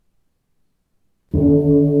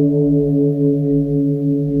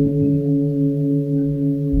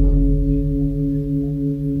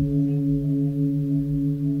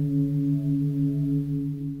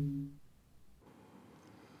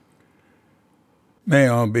May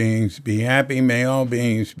all beings be happy. May all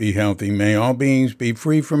beings be healthy. May all beings be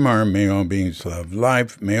free from harm. May all beings love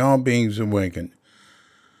life. May all beings awaken.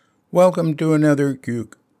 Welcome to another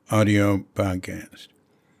Kook Audio podcast.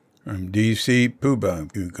 I'm DC Puba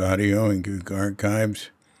of Kook Audio and Kook Archives.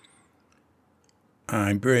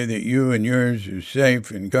 I pray that you and yours are safe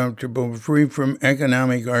and comfortable, free from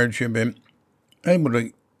economic hardship, and able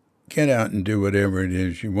to get out and do whatever it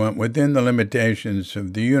is you want within the limitations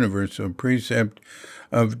of the universal precept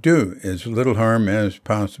of do as little harm as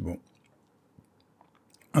possible.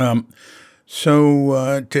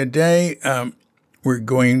 Today we're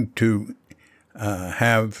going to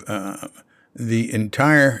have the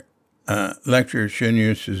entire lecture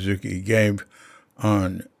Shunryu Suzuki gave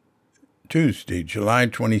on Tuesday, July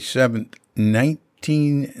 27th,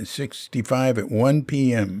 1965 at 1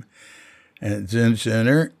 p.m. at Zen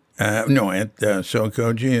Center. At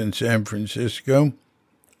Sokoji in San Francisco.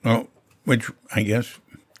 Oh, which I guess,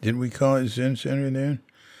 did we call it Zen Center then?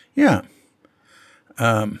 Yeah.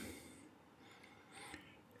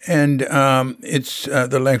 It's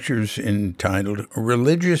the lecture's entitled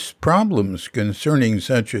Religious Problems Concerning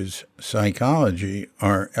Such as Psychology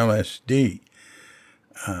or LSD.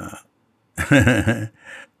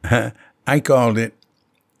 I called it,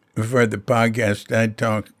 for the podcast,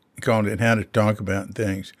 called it How to Talk About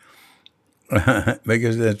Things.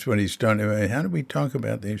 Because that's what he's talking about. How do we talk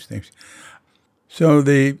about these things? So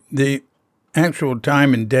the actual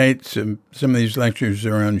time and dates of some of these lectures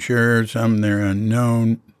are unsure. Some they're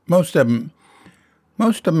unknown. Most of them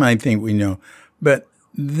I think we know. But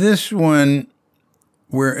this one,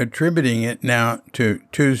 we're attributing it now to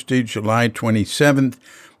Tuesday, July 27th.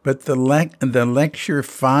 But the lecture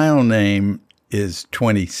file name is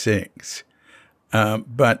 26.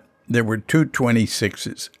 But there were two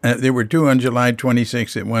 26s. There were two on July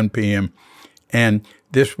 26th at 1 p.m., and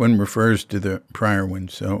this one refers to the prior one.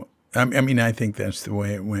 So, I think that's the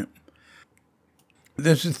way it went.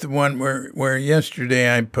 This is the one where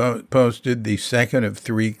yesterday I posted the second of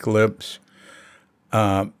three clips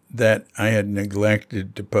that I had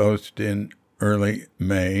neglected to post in early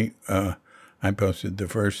May. I posted the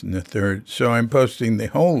first and the third. So I'm posting the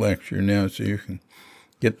whole lecture now so you can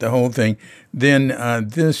get the whole thing. Then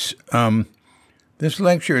this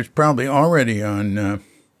lecture is probably already on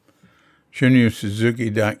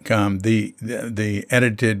ShunyuSuzuki.com, the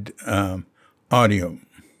edited audio.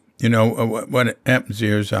 You know, what happens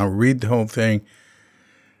here is I'll read the whole thing,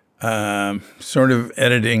 sort of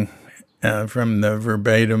editing from the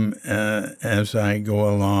verbatim as I go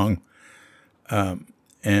along,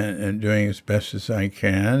 and doing as best as I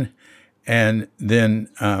can. And then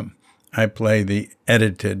I play the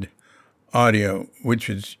edited audio, which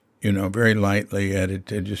is, very lightly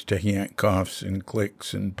edited, just taking out coughs and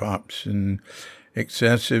clicks and pops and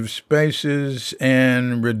excessive spaces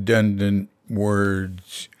and redundant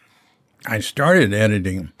words. I started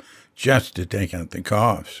editing them just to take out the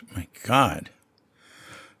coughs. My God.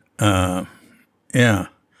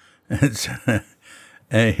 It's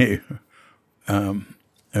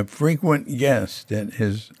a frequent guest at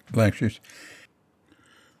his lectures.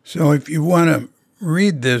 So if you want to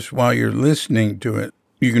read this while you're listening to it,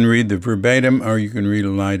 you can read the verbatim or you can read a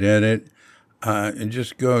light edit. And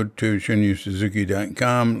just go to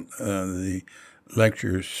ShunyuSuzuki.com, the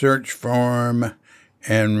lecture search form,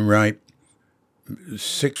 and write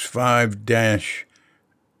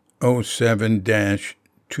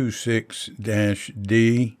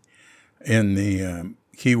 65-07-26-D in the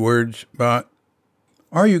keywords box.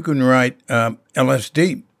 Or you can write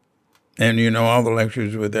LSD. And, all the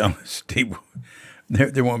lectures with LSD,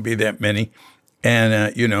 there won't be that many.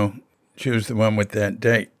 And, choose the one with that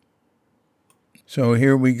date. So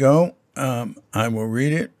here we go. I will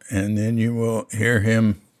read it, and then you will hear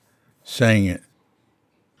him saying it.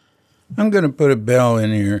 I'm going to put a bell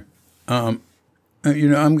in here. I'm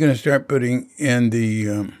going to start putting in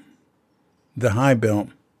the high bell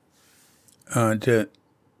to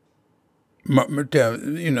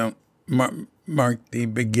mark the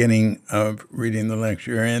beginning of reading the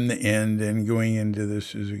lecture and the end and going into the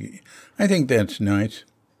Suzuki. I think that's nice.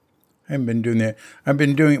 I haven't been doing that. I've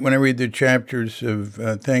been doing it when I read the chapters of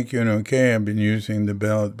Thank You and Okay. I've been using the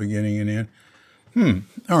bell at the beginning and end.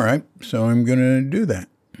 All right. So I'm going to do that.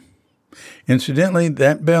 Incidentally,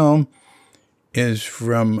 that bell is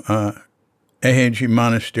from Eiheiji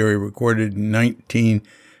Monastery, recorded in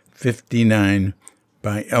 1959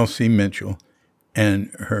 by Elsie Mitchell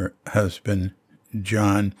and her husband,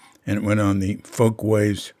 John, and it went on the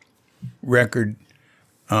Folkways record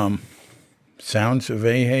Sounds of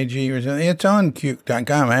AHG or something. It's on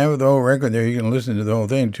Q.com. I have the whole record there. You can listen to the whole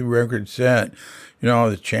thing. 2-record set.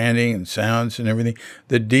 All the chanting and sounds and everything.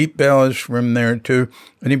 The deep bell is from there too.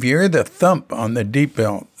 And if you hear the thump on the deep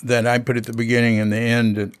bell that I put at the beginning and the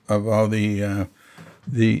end of all the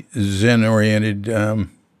Zen-oriented,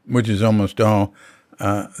 which is almost all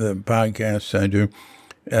the podcasts I do.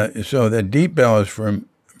 So the deep bell is from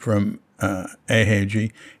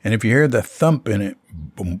AHG. And if you hear the thump in it,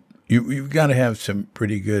 boom, you've got to have some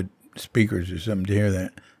pretty good speakers or something to hear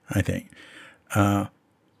that, I think.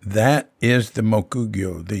 That is the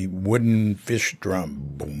mokugyo, the wooden fish drum,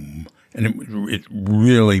 boom. And it's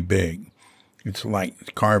really big. It's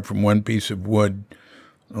like carved from one piece of wood,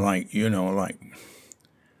 I don't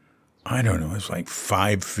know, it's like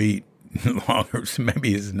 5 feet longer. So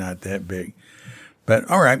maybe it's not that big. But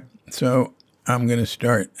all right, so I'm going to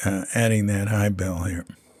start adding that high bell here.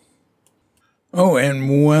 Oh,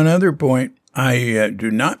 and one other point. I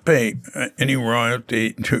do not pay any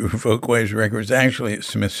royalty to Folkways Records, actually at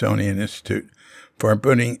Smithsonian Institute, for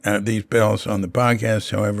putting these bells on the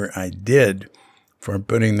podcast. However, I did for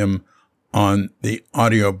putting them on the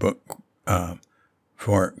audiobook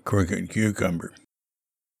for Crooked Cucumber.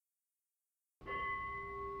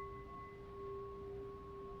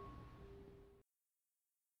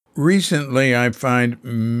 Recently, I find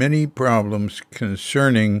many problems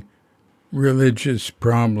concerning religious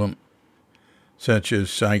problems, such as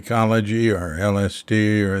psychology or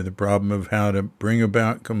LSD or the problem of how to bring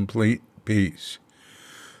about complete peace.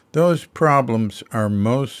 Those problems are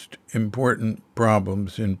most important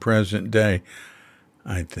problems in present day,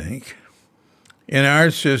 I think. In our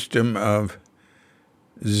system of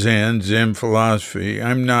Zen philosophy,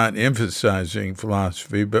 I'm not emphasizing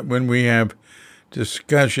philosophy, but when we have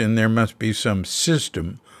discussion, there must be some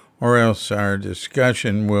system, or else our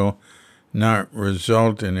discussion will not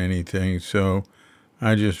result in anything. So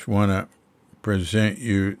I just want to present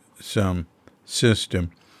you some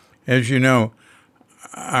system. As you know,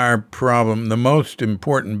 our problem, the most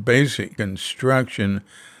important basic construction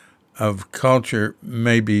of culture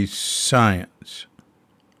may be science.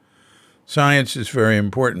 Science is very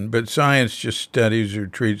important, but science just studies or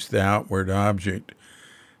treats the outward object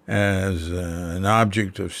as an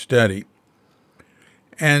object of study.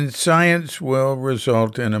 And science will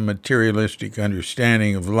result in a materialistic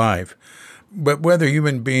understanding of life. But whether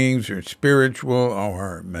human beings are spiritual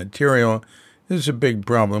or material is a big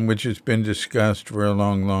problem, which has been discussed for a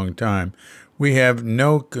long, long time. We have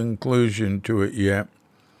no conclusion to it yet.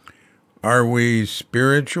 Are we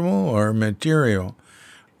spiritual or material?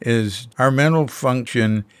 Is our mental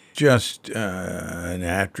function just an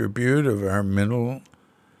attribute of our mental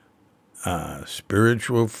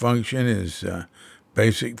spiritual function? Is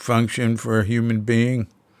basic function for a human being?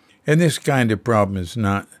 And this kind of problem is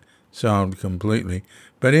not solved completely.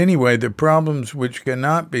 But anyway, the problems which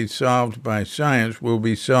cannot be solved by science will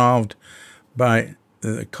be solved by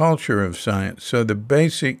the culture of science. So the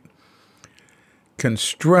basic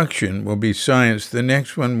construction will be science, the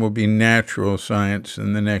next one will be natural science,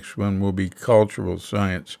 and the next one will be cultural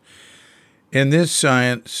science. In this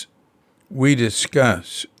science, we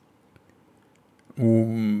discuss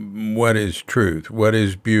what is truth, what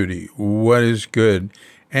is beauty, what is good,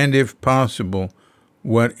 and if possible,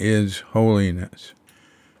 what is holiness.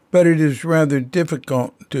 But it is rather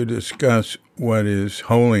difficult to discuss what is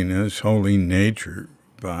holiness, holy nature,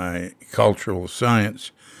 by cultural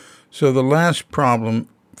science. So the last problem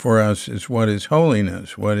for us is what is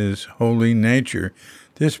holiness, what is holy nature.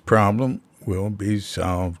 This problem will be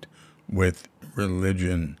solved with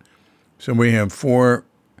religion. So we have 4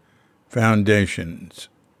 foundations.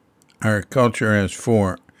 Our culture has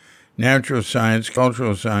 4. Natural science,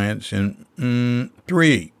 cultural science, and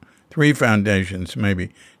 3 foundations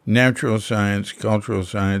maybe. Natural science, cultural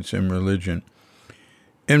science, and religion.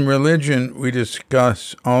 In religion, we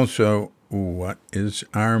discuss also what is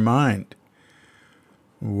our mind.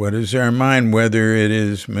 What is our mind, whether it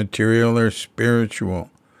is material or spiritual?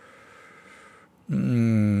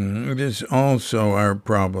 It is also our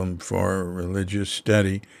problem for religious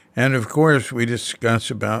study. And of course, we discuss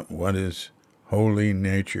about what is holy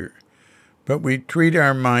nature. But we treat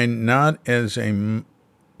our mind not as a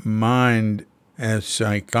mind as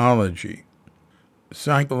psychology.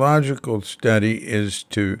 Psychological study is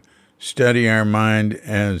to study our mind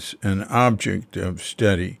as an object of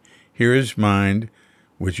study. Here is mind,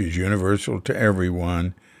 which is universal to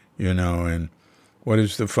everyone, and what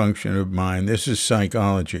is the function of mind? This is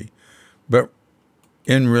psychology. But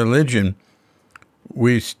in religion,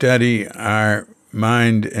 we study our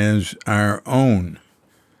mind as our own.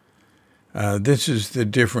 This is the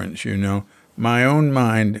difference, My own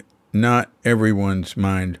mind not everyone's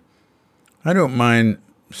mind. I don't mind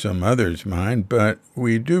some others' mind, but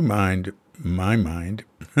we do mind my mind.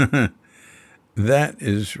 That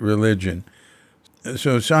is religion.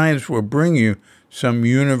 So science will bring you some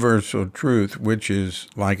universal truth, which is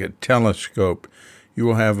like a telescope. You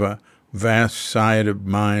will have a vast side of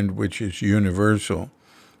mind which is universal,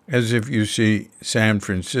 as if you see San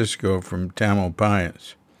Francisco from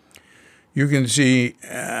Tamalpais. You can see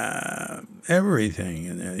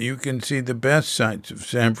everything. You can see the best sights of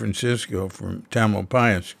San Francisco from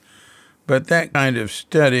Tamalpais. But that kind of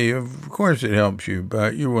study, of course it helps you,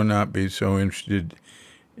 but you will not be so interested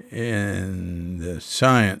in the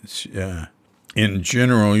science in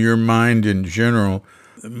general, your mind in general.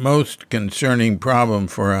 The most concerning problem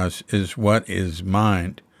for us is what is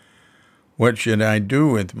mind. What should I do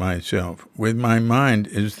with myself? With my mind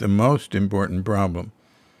is the most important problem.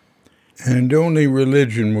 And only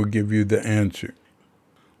religion will give you the answer.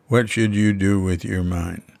 What should you do with your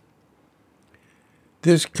mind?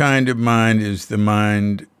 This kind of mind is the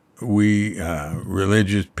mind we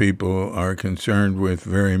religious people are concerned with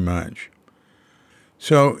very much.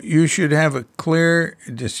 So you should have a clear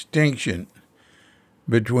distinction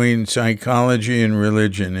between psychology and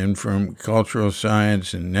religion, and from cultural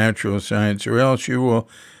science and natural science, or else you will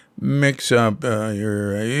mix up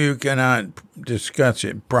you cannot discuss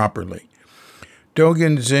it properly.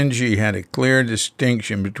 Dogen Zenji had a clear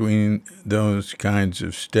distinction between those kinds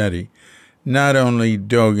of study. Not only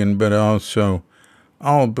Dogen, but also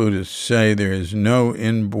all Buddhists say there is no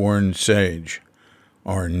inborn sage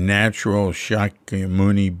or natural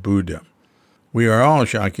Shakyamuni Buddha. We are all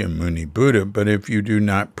Shakyamuni Buddha, but if you do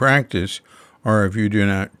not practice or if you do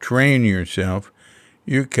not train yourself,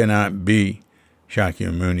 you cannot be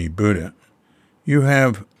Shakyamuni Buddha. You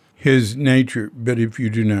have his nature, but if you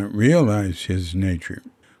do not realize his nature,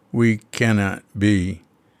 we cannot be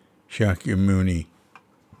Shakyamuni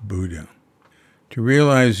Buddha. To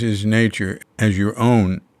realize his nature as your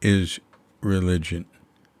own is religion.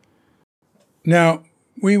 Now,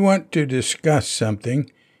 we want to discuss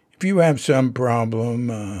something. If you have some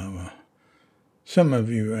problem, some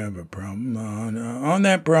of you have a problem, on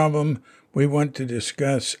that problem, we want to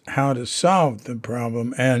discuss how to solve the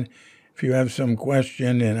problem. And if you have some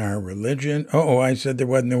question in our religion, I said there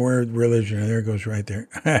wasn't the word religion. There it goes right there.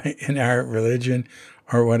 In our religion,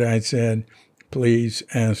 or what I said, please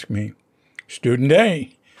ask me. Student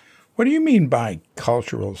A, what do you mean by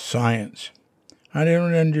cultural science? I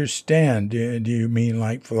don't understand. Do you mean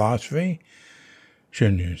like philosophy?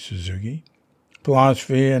 Shinya Suzuki.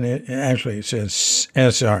 Philosophy, and it says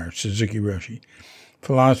SR, Suzuki Roshi.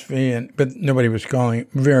 Philosophy, but nobody was calling,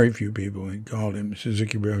 very few people had called him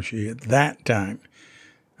Suzuki Roshi at that time.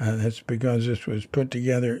 That's because this was put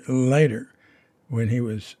together later, when he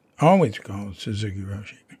was always called Suzuki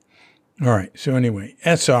Roshi. All right, so anyway,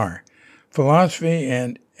 SR, philosophy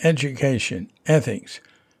and education, ethics.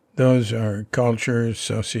 Those are culture,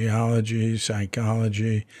 sociology,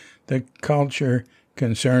 psychology, the culture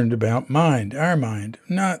concerned about mind, our mind,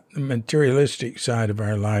 not the materialistic side of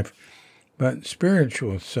our life, but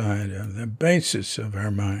spiritual side of the basis of our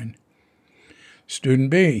mind. Student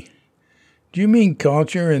B, do you mean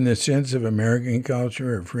culture in the sense of American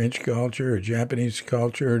culture or French culture or Japanese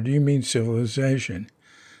culture, or do you mean civilization?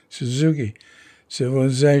 Suzuki,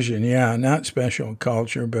 civilization, yeah, not special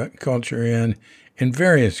culture, but culture in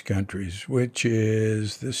various countries, which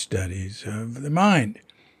is the studies of the mind.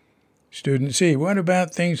 Student C, what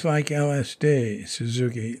about things like LSD?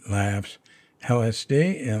 Suzuki laughs.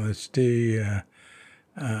 LSD,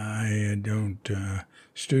 I don't.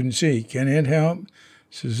 Student C, can it help?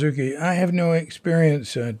 Suzuki, I have no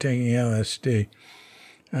experience taking LSD,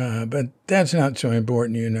 but that's not so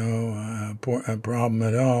important, a problem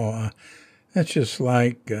at all. That's just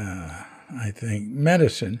like, I think,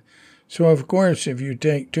 medicine. So, of course, if you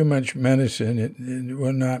take too much medicine, it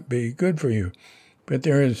will not be good for you. But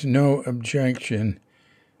there is no objection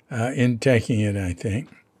in taking it, I think.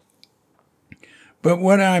 But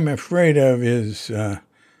what I'm afraid of is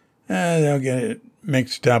they'll get it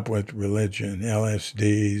mixed up with religion.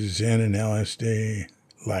 LSD, Zen and LSD,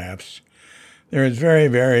 laughs. There is very,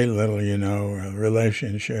 very little, a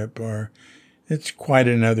relationship, or it's quite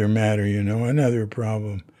another matter, another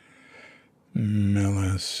problem.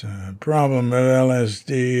 Problem of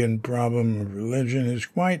LSD and problem of religion is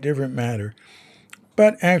quite different matter.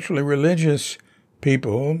 But actually, religious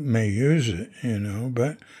people may use it,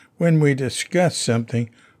 but when we discuss something,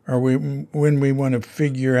 or when we want to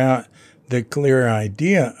figure out the clear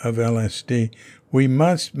idea of LSD, we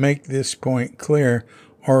must make this point clear,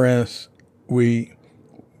 or else we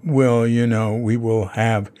will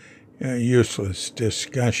have useless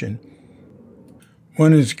discussion.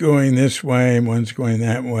 One is going this way, one's going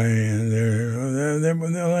that way, and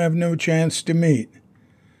they'll have no chance to meet.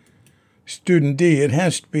 Student D, it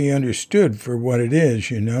has to be understood for what it is,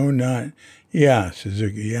 not,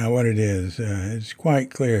 Suzuki, what it is. It's quite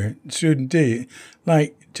clear. Student D,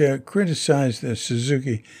 like to criticize the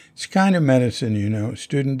Suzuki, it's kind of medicine,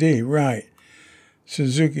 Student D, right.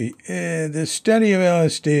 Suzuki, the study of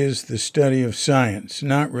LSD is the study of science,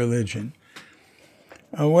 not religion.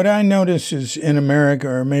 What I notice is in America,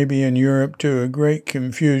 or maybe in Europe too, a great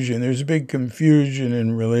confusion. There's a big confusion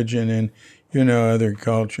in religion and, other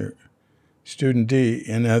culture. Student D,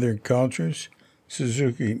 in other cultures?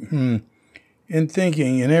 Suzuki, in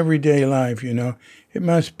thinking, in everyday life, it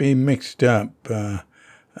must be mixed up.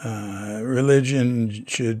 Religion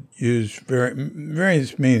should use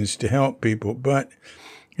various means to help people, but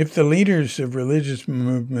if the leaders of religious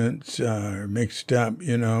movements are mixed up,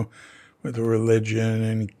 with religion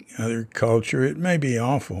and other culture, it may be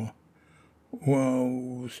awful.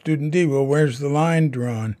 Well, Student D, where's the line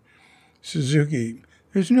drawn? Suzuki,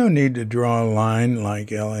 there's no need to draw a line like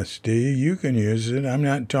LSD. You can use it. I'm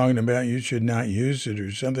not talking about you should not use it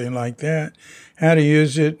or something like that. How to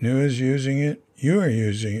use it, who is using it? You are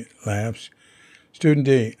using it, laughs. Student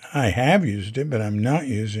D, I have used it, but I'm not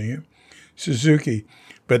using it. Suzuki,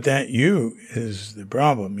 but that you is the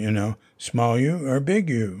problem, small you or big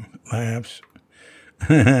you, laughs.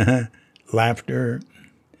 Laughter.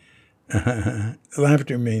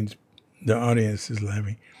 Laughter means the audience is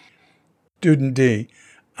laughing. Student D,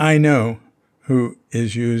 I know who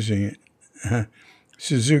is using it.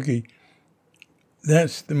 Suzuki,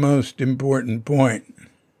 that's the most important point.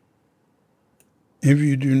 If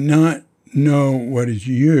you do not know what is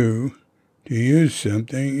you to use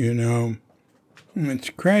something, it's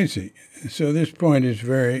crazy. So this point is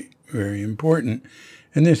very, very important,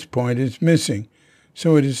 and this point is missing.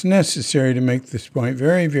 So it is necessary to make this point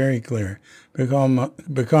very, very clear,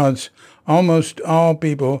 because almost all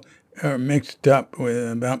people are mixed up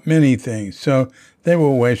about many things. So they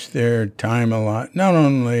will waste their time a lot. Not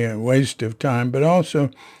only a waste of time, but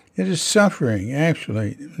also it is suffering,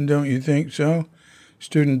 actually. Don't you think so?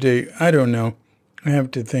 Student D, I don't know. I have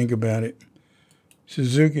to think about it.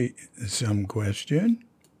 Suzuki, some question.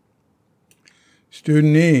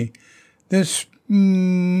 Student E, this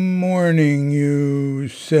morning you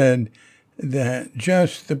said that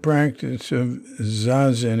just the practice of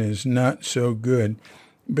Zazen is not so good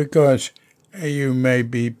because you may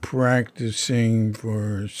be practicing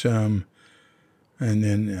for some, and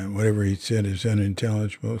then whatever he said is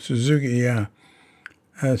unintelligible. Suzuki, a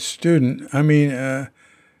student, a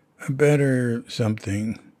better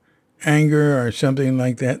something, anger or something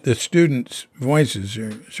like that. The students' voices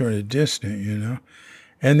are sort of distant,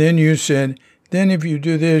 And then you said, then if you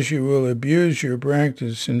do this, you will abuse your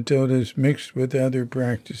practice until it is mixed with other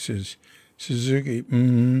practices. Suzuki,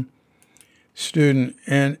 Student,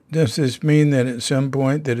 and does this mean that at some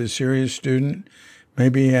point that a serious student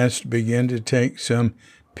maybe has to begin to take some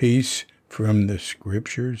piece from the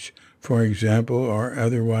scriptures, for example, or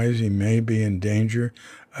otherwise he may be in danger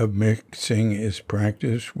of mixing his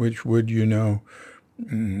practice, which would,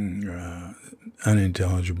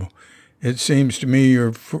 unintelligible. It seems to me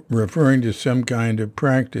you're referring to some kind of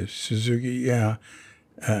practice. Suzuki,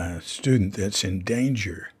 student that's in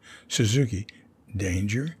danger. Suzuki,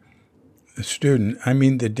 danger? The student,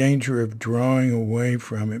 the danger of drawing away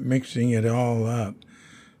from it, mixing it all up.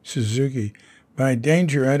 Suzuki, by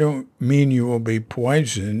danger, I don't mean you will be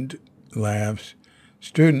poisoned, laughs.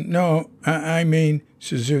 Student, no, I mean,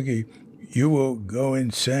 Suzuki, you will go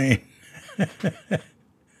insane.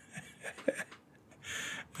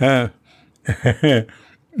 Not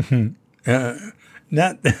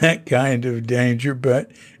that kind of danger,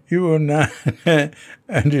 but you will not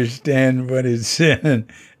understand what is sin,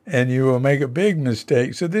 and you will make a big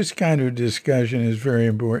mistake. So this kind of discussion is very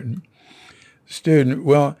important. Student,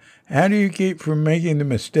 well, how do you keep from making the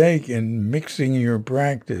mistake and mixing your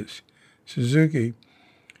practice? Suzuki,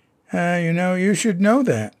 you should know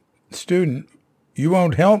that. Student, you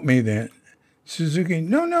won't help me then. Suzuki,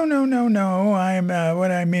 no.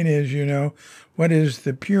 What I mean is, what is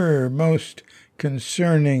the pure, most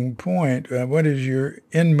concerning point? What is your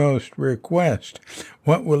inmost request?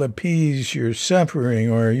 What will appease your suffering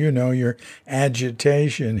or, your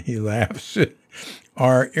agitation, he laughs,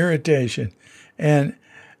 or irritation? And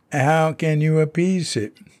how can you appease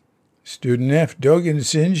it? Student F, Dogen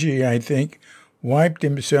Shinji, I think, wiped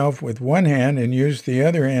himself with one hand and used the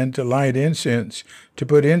other hand to light incense, to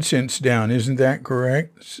put incense down. Isn't that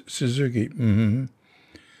correct? Suzuki,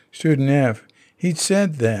 Student F, he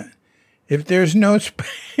said that. If there's no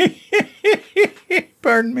space,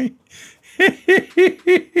 pardon me.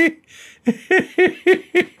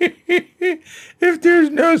 If there's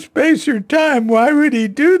no space or time, why would he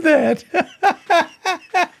do that?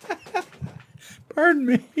 Pardon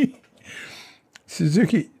me.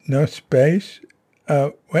 Suzuki, no space?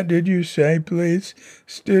 What did you say, please?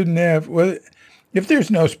 Student F. Well, if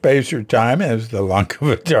there's no space or time, as the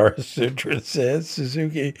Lankavatara Sutra says,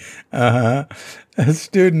 Suzuki,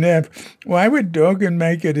 Student F. Why would Dogen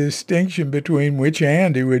make a distinction between which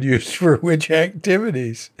hand he would use for which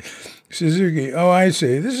activities? Suzuki, oh, I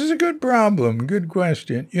see. This is a good problem. Good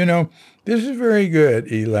question. This is very good,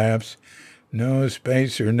 he laughs. No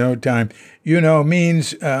space or no time,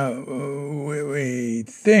 means we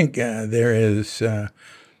think there is,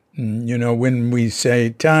 when we say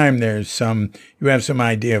time, you have some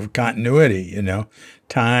idea of continuity,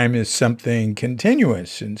 Time is something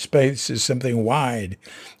continuous and space is something wide.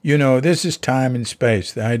 This is time and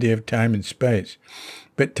space, the idea of time and space.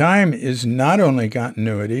 But time is not only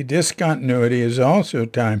continuity, discontinuity is also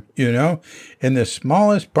time, In the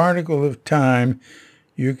smallest particle of time,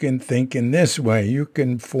 you can think in this way. You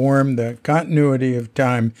can form the continuity of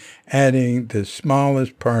time, adding the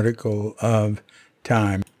smallest particle of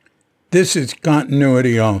time. This is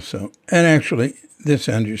continuity also. And actually, this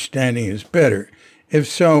understanding is better. If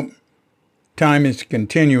so, time is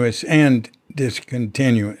continuous and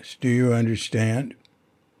discontinuous. Do you understand?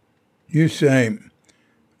 You say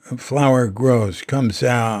a flower grows, comes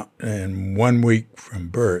out in 1 week from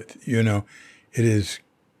birth. It is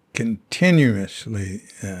continuously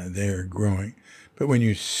there growing. But when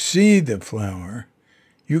you see the flower,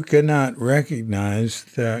 you cannot recognize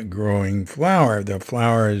the growing flower. The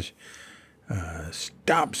flower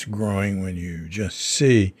stops growing when you just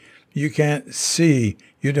see. You don't see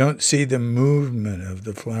the movement of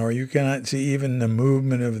the flower. You cannot see even the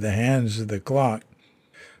movement of the hands of the clock.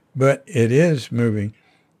 But it is moving.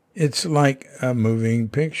 It's like a moving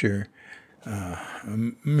picture. A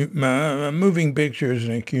moving picture is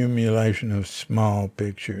an accumulation of small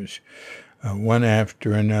pictures. One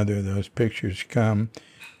after another, those pictures come,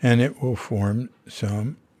 and it will form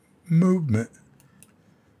some movement.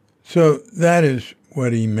 So that is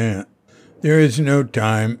what he meant. There is no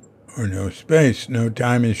time or no space. No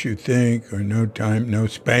time as you think, or no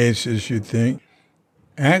space as you think.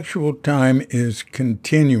 Actual time is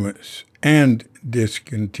continuous and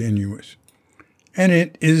discontinuous. And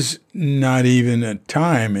it is not even a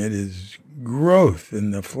time. It is growth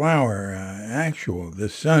in the flower, actual. The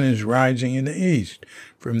sun is rising in the east,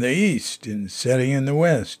 from the east, and setting in the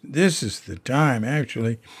west. This is the time,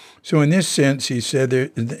 actually. So in this sense, he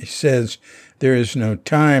says there is no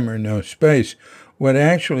time or no space. What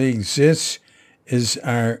actually exists is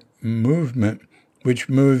our movement, which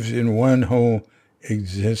moves in one whole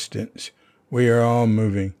existence. We are all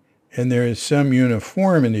moving, and there is some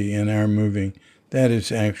uniformity in our moving. That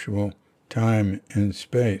is actual time and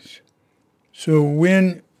space. So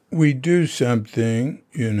when we do something,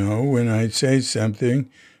 when I say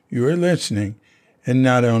something, you are listening. And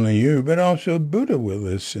not only you, but also Buddha will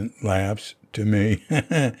listen, laughs to me.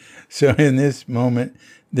 So in this moment,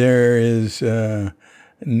 there is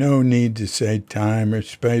no need to say time or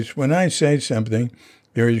space. When I say something,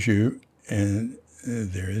 there is you and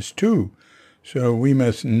there is two. So we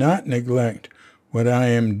must not neglect what I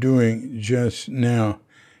am doing just now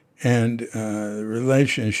and the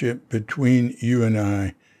relationship between you and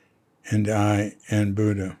I and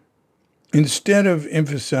Buddha. Instead of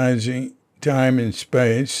emphasizing time and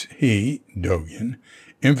space, he, Dogen,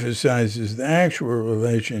 emphasizes the actual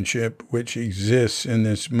relationship which exists in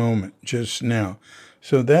this moment, just now.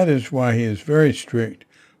 So that is why he is very strict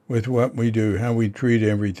with what we do, how we treat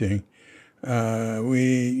everything.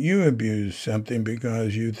 You abuse something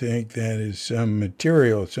because you think that is some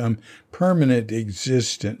material, some permanent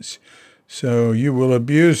existence. So you will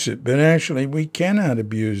abuse it. But actually, we cannot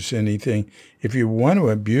abuse anything. If you want to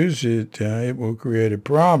abuse it, it will create a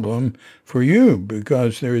problem for you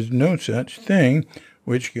because there is no such thing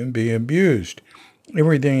which can be abused.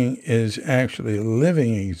 Everything is actually a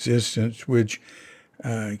living existence which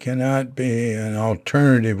cannot be an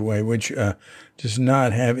alternative way, which does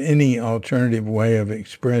not have any alternative way of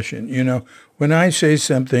expression. When I say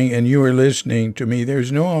something and you are listening to me,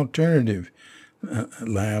 there's no alternative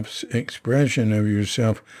laughs expression of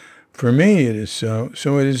yourself. For me, it is so.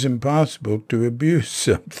 So it is impossible to abuse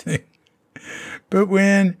something. But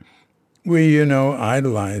when we,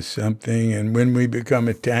 idolize something and when we become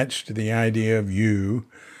attached to the idea of you,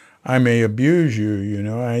 I may abuse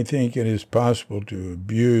you, I think it is possible to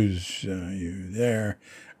abuse you there,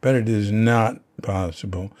 but it is not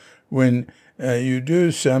possible. When you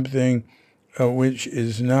do something which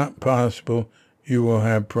is not possible, you will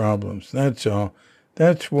have problems. That's all.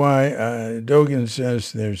 That's why Dogen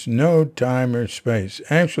says there's no time or space.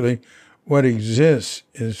 Actually, what exists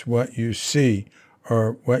is what you see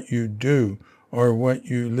or what you do or what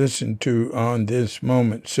you listen to on this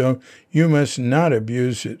moment. So you must not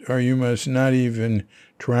abuse it, or you must not even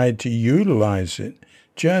try to utilize it.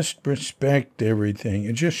 Just respect everything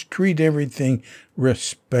and just treat everything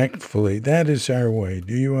respectfully. That is our way.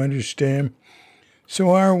 Do you understand?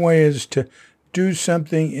 So our way is to do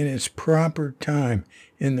something in its proper time,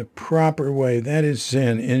 in the proper way. That is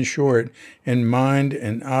Zen, in short, and mind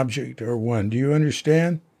and object are one. Do you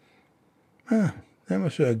understand? That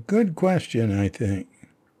was a good question, I think.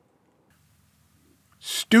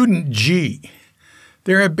 Student G.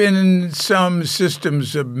 There have been some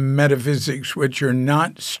systems of metaphysics which are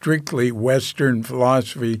not strictly Western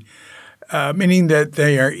philosophy, meaning that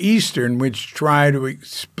they are Eastern, which try to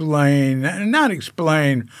not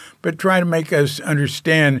explain, but try to make us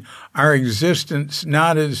understand our existence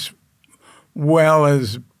not as well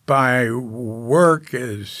as by work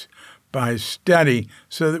as by study,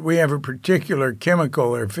 so that we have a particular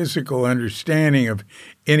chemical or physical understanding of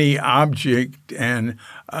any object and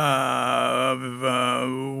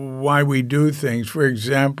why we do things. For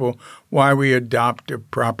example, why we adopt a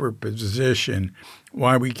proper position,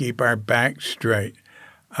 why we keep our back straight.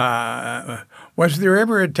 Was there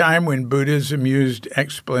ever a time when Buddhism used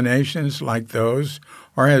explanations like those?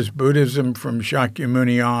 Or has Buddhism from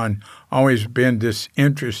Shakyamuni on always been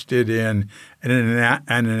disinterested in an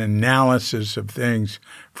analysis of things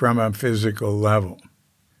from a physical level?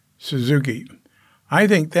 Suzuki, I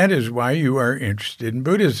think that is why you are interested in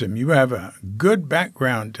Buddhism. You have a good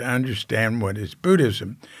background to understand what is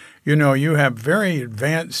Buddhism. You know, you have very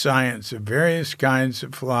advanced science of various kinds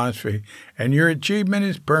of philosophy, and your achievement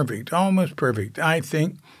is perfect, almost perfect. I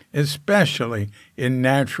think especially in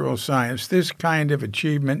natural science, this kind of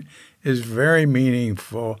achievement is very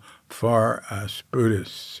meaningful for us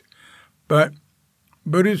Buddhists. But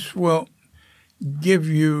Buddhists will give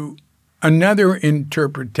you another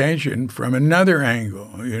interpretation from another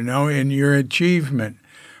angle, in your achievement.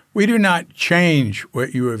 We do not change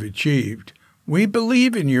what you have achieved. We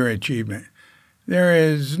believe in your achievement. There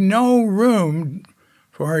is no room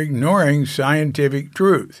for ignoring scientific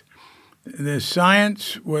truth. The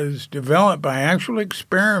science was developed by actual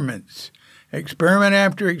experiments, experiment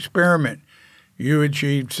after experiment. You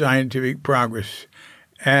achieved scientific progress,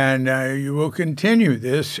 and you will continue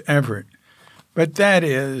this effort. But that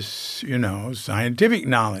is, scientific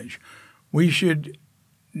knowledge. We should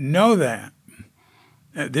know that.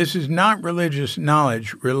 This is not religious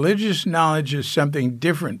knowledge. Religious knowledge is something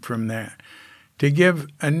different from that. To give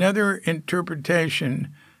another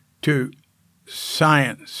interpretation to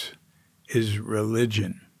science is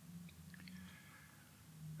religion.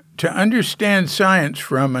 To understand science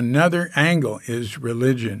from another angle is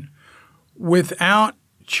religion, without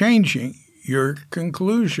changing your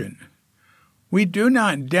conclusion. We do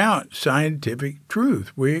not doubt scientific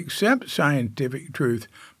truth. We accept scientific truth,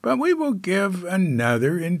 but we will give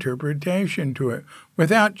another interpretation to it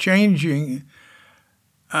without changing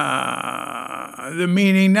the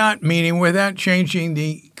meaning, without changing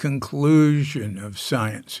the conclusion of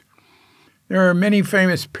science. There are many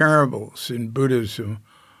famous parables in Buddhism.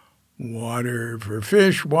 Water for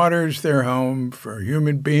fish, water's their home. For a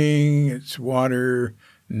human being, it's water,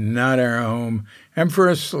 not our home. And for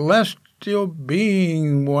a celestial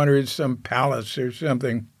being, water is some palace or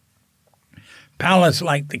something. Palace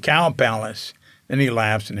like the Cow Palace. Then he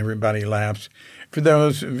laughs and everybody laughs. For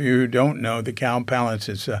those of you who don't know, the Cow Palace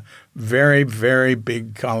is a very, very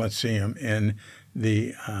big coliseum in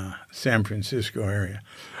the San Francisco area.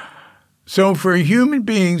 So for human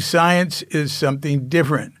beings, science is something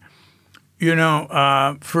different.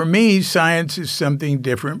 For me, science is something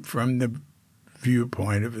different from the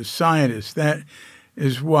viewpoint of a scientist. That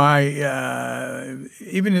is why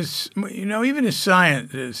even a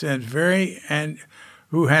scientist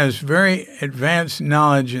who has very advanced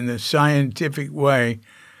knowledge in the scientific way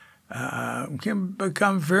can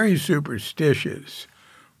become very superstitious.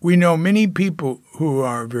 We know many people who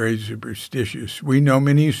are very superstitious. We know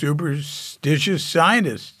many superstitious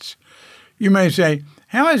scientists. You may say,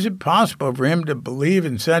 how is it possible for him to believe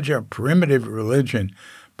in such a primitive religion?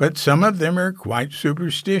 But some of them are quite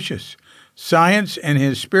superstitious. Science and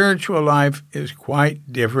his spiritual life is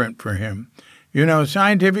quite different for him.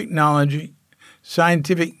 Scientific knowledge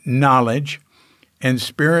and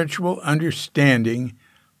spiritual understanding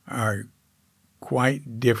are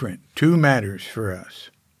quite different. Two matters for us.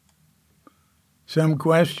 Some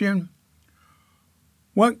question?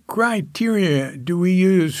 What criteria do we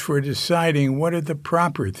use for deciding what are the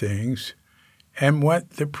proper things and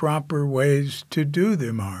what the proper ways to do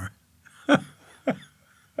them are?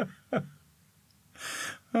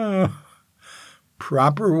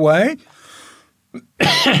 Proper way?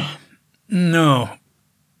 No.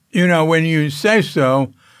 When you say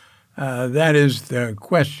so, that is the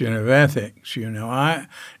question of ethics. I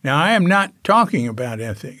am not talking about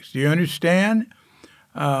ethics. Do you understand?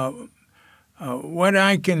 What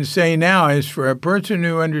I can say now is for a person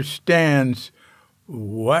who understands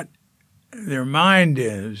what their mind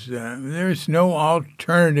is, there's no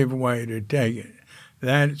alternative way to take it.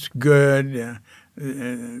 That's good.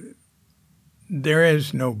 There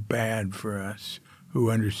is no bad for us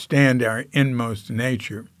who understand our inmost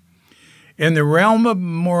nature. In the realm of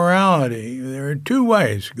morality, there are two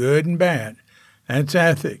ways, good and bad. That's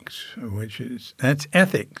ethics, which is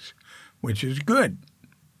good.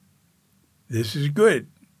 This is good,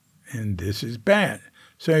 and this is bad.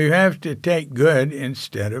 So you have to take good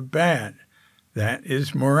instead of bad. That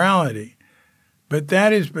is morality. But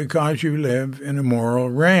that is because you live in a moral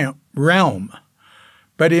realm.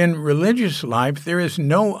 But in religious life, there is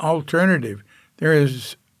no alternative. There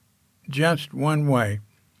is just one way.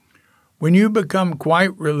 When you become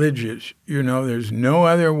quite religious, there's no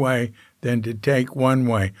other way than to take one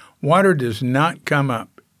way. Water does not come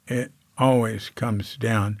up. It always comes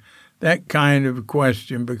down. That kind of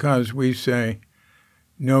question, because we say,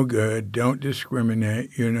 no good, don't discriminate,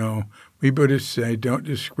 We Buddhists say, don't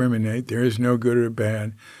discriminate, there is no good or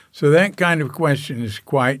bad. So that kind of question is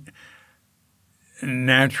quite a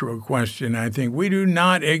natural question, I think. We do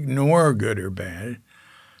not ignore good or bad.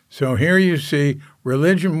 So here you see,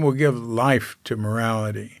 religion will give life to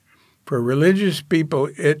morality. For religious people,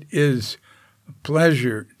 it is a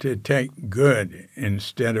pleasure to take good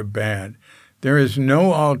instead of bad. There is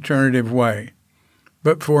no alternative way.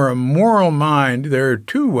 But for a moral mind, there are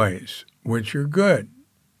two ways, which are good.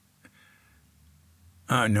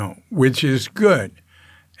 Which is good.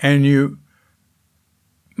 And you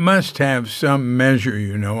must have some measure,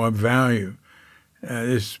 of value.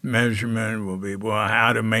 This measurement will be,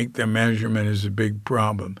 how to make the measurement is a big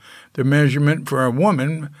problem. The measurement for a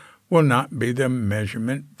woman will not be the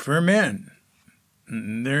measurement for men.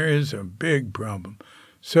 There is a big problem.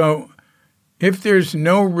 So if there's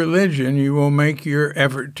no religion, you will make your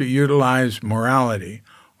effort to utilize morality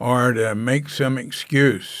or to make some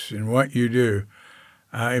excuse in what you do.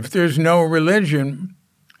 If there's no religion,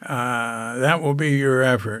 that will be your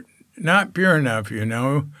effort. Not pure enough,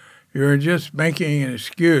 You're just making an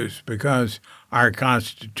excuse because our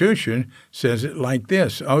Constitution says it like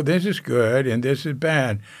this. Oh, this is good and this is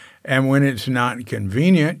bad. And when it's not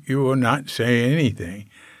convenient, you will not say anything.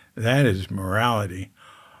 That is morality.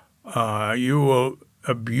 You will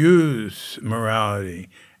abuse morality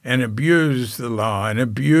and abuse the law and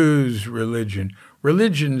abuse religion.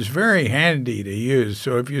 Religion's very handy to use.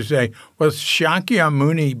 So if you say,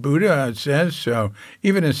 Shakyamuni Buddha says so,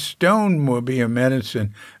 even a stone will be a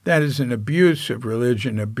medicine. That is an abuse of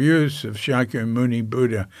religion, abuse of Shakyamuni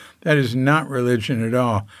Buddha. That is not religion at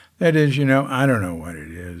all. That is, I don't know what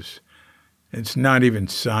it is. It's not even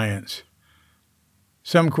science.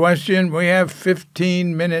 Some question? We have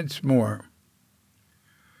 15 minutes more.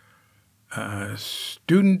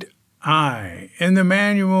 Student I. In the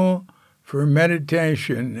manual for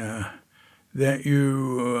meditation that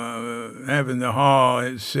you have in the hall,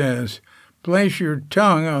 it says, place your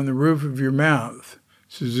tongue on the roof of your mouth.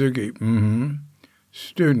 Suzuki,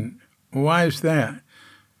 Student, why is that?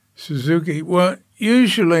 Suzuki,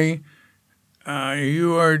 usually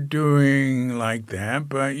you are doing like that,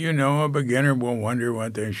 but, a beginner will wonder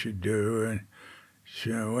what they should do and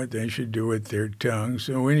what they should do with their tongue.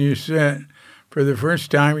 So when you sit, for the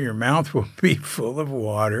first time, your mouth will be full of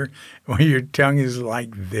water. When your tongue is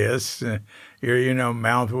like this, your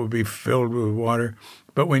mouth will be filled with water.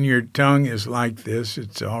 But when your tongue is like this,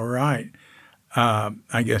 it's all right.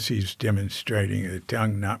 I guess he's demonstrating the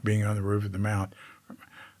tongue not being on the roof of the mouth.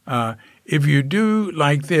 If you do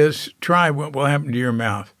like this, try what will happen to your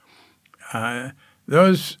mouth.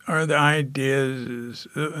 Those are the ideas,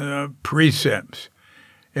 precepts.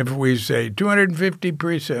 If we say 250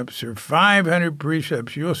 precepts or 500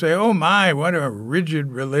 precepts, you'll say, oh my, what a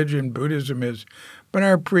rigid religion Buddhism is. But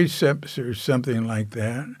our precepts are something like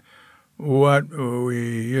that. What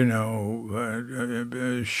we,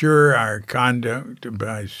 assure our conduct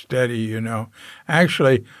by study,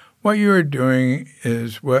 Actually, what you are doing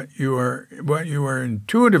is what you are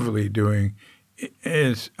intuitively doing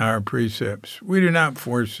is our precepts. We do not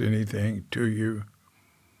force anything to you.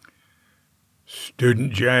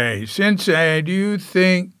 Student J. Sensei, do you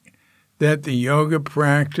think that the yoga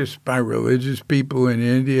practiced by religious people in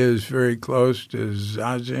India is very close to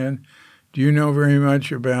Zazen? Do you know very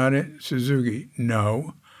much about it? Suzuki,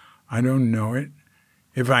 no, I don't know it.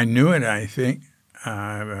 If I knew it, I think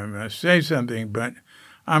I must say something, but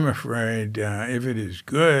I'm afraid if it is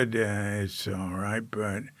good, it's all right.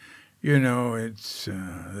 But, it's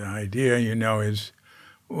the idea, is,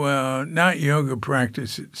 well, not yoga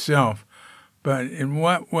practice itself, but in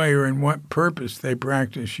what way or in what purpose they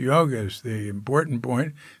practice yoga is the important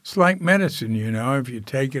point. It's like medicine, if you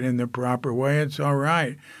take it in the proper way, it's all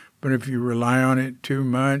right. But if you rely on it too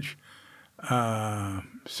much,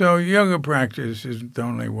 so yoga practice isn't the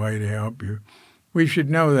only way to help you. We should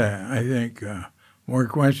know that, I think. More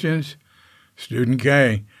questions? Student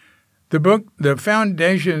K. The book, The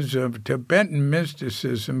Foundations of Tibetan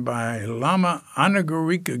Mysticism by Lama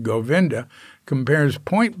Anagarika Govinda, compares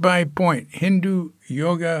point by point Hindu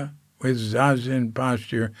yoga with Zazen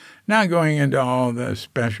posture, not going into all the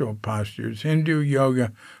special postures, Hindu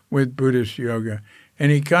yoga with Buddhist yoga.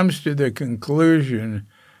 And he comes to the conclusion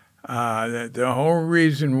that the whole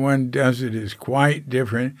reason one does it is quite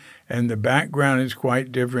different, and the background is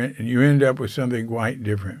quite different, and you end up with something quite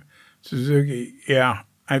different. Suzuki, yeah,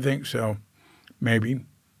 I think so. Maybe.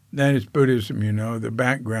 That is Buddhism, the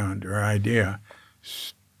background or idea.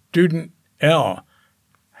 Student L,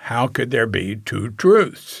 how could there be two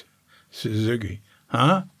truths? Suzuki,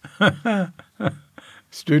 huh?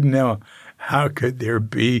 Student L, how could there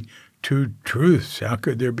be two truths? How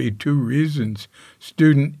could there be two reasons?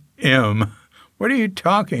 Student M, what are you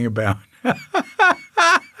talking about?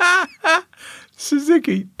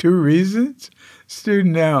 Suzuki, two reasons?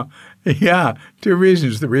 Student L, yeah, two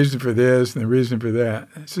reasons. The reason for this and the reason for that.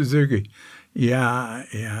 Suzuki, yeah.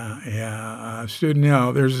 Student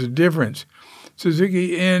L, there's a difference.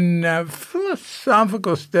 Suzuki, in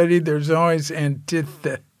philosophical study, there's always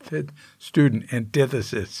antithesis.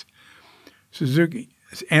 Suzuki,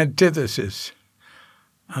 antithesis.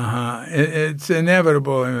 It's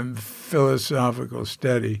inevitable in philosophical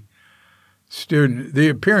study. Student, the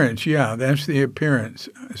appearance, yeah, that's the appearance.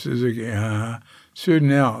 Suzuki,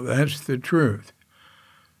 Student L, that's the truth.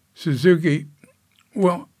 Suzuki,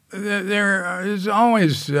 well, there is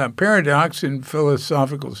always a paradox in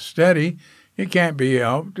philosophical study. It can't be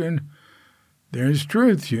helped, and there's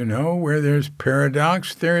truth, Where there's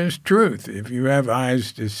paradox, there is truth, if you have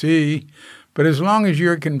eyes to see. But as long as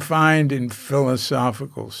you're confined in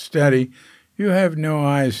philosophical study, you have no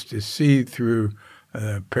eyes to see through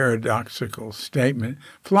a paradoxical statement.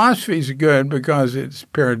 Philosophy is good because it's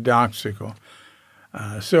paradoxical.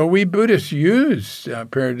 So we Buddhists use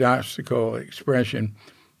paradoxical expression.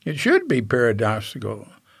 It should be paradoxical.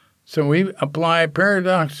 So we apply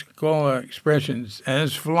paradoxical expressions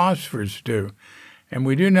as philosophers do. And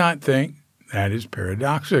we do not think that is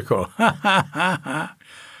paradoxical.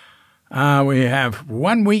 We have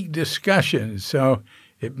 1 week discussion, so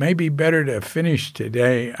it may be better to finish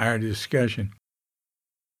today our discussion.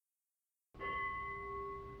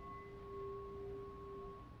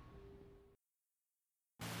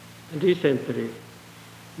 Recently,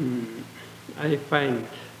 I find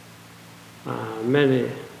many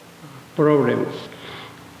problems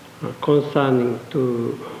concerning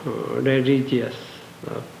to religious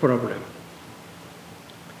problem.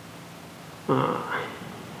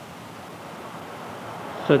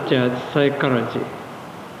 Such as psychology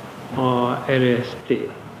or LSD,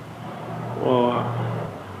 or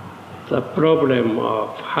the problem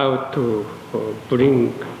of how to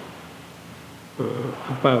bring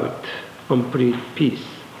about complete peace.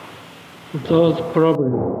 Those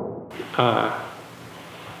problems are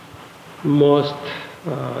most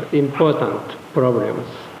important problems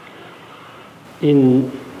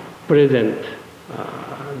in present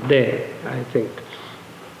day, I think.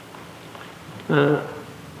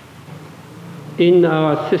 In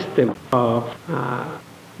our system of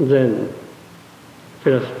Zen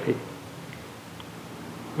philosophy,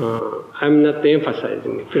 I'm not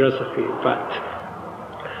emphasizing philosophy, but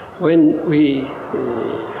when we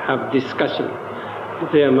have discussion,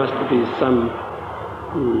 there must be some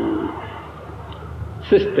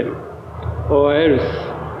system, or else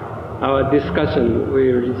our discussion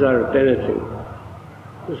will result anything.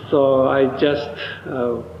 So I just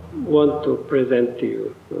want to present to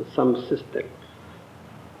you some system.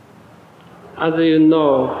 As you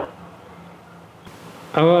know,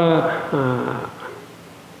 our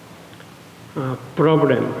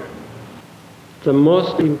problem, the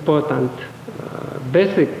most important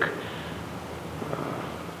basic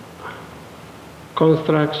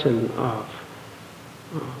construction of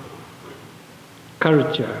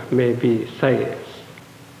culture may be science.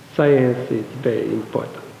 Science is very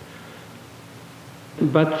important.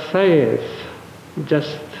 But science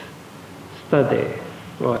just study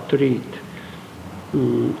or treat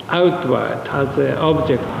outward as an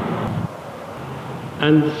object.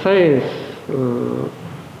 And science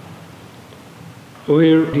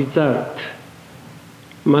will result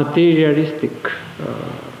materialistic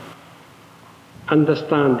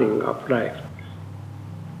understanding of life.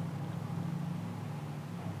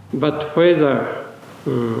 But whether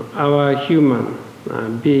our human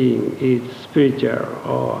being is spiritual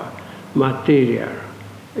or material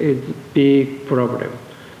is a big problem,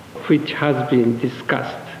 which has been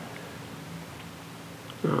discussed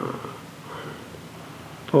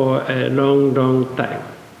for a long, long time.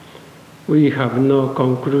 We have no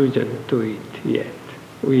conclusion to it yet.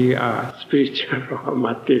 We are spiritual or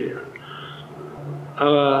material.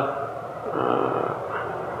 Our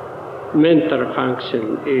mental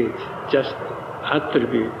function is just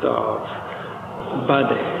attribute of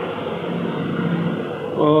body,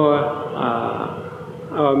 or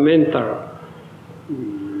our mental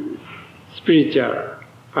spiritual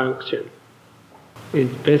function is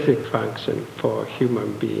basic function for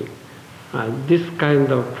human being. This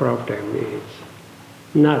kind of problem is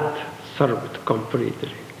not solved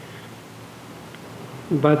completely.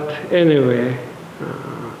 But anyway,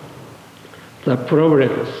 the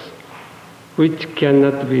problems which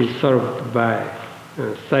cannot be solved by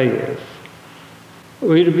science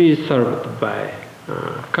will be solved by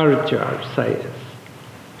cultural science.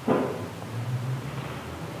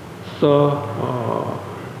 So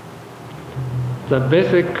the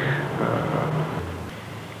basic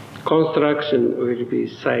construction will be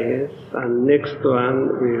science, and next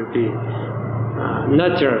one will be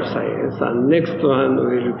natural science, and next one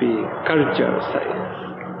will be cultural science.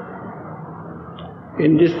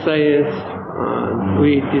 In this science,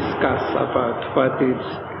 we discuss about what is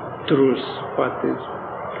truth, what is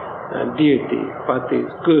beauty, what is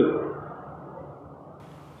good.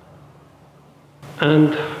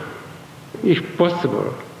 And if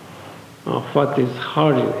possible, what is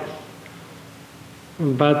holiness.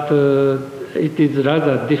 But it is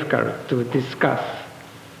rather difficult to discuss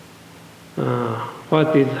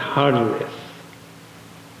what is holiness,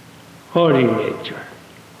 holy nature,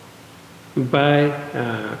 by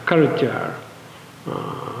cultural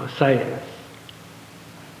science.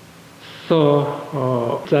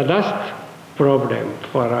 So the last problem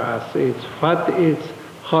for us is what is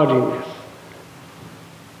holiness?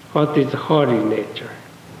 What is holy nature?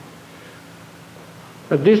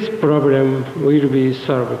 This problem will be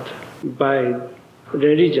solved by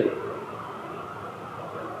religion.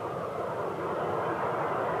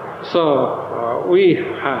 So we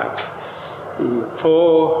have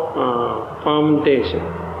four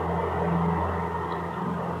foundations.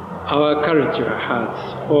 Our culture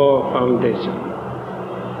has four foundations: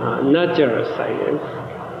 natural science,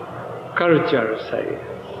 cultural science,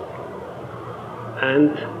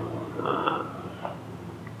 and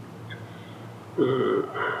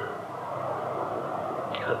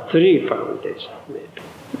three foundations maybe: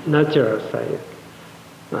 natural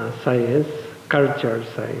science, cultural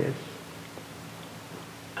science,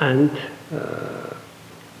 and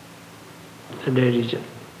religion.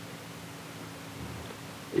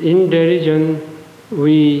 In religion,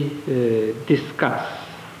 we discuss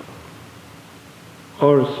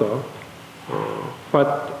also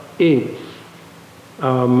what is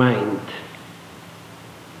our mind.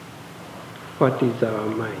 What is our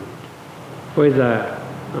mind? Whether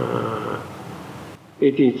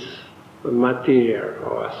it is material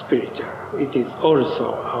or spiritual. It is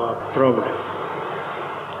also our problem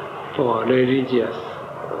for religious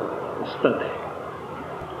study.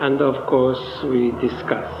 And of course, we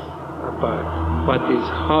discuss about what is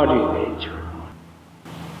holy nature.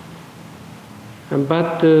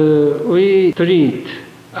 But we treat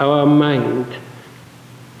our mind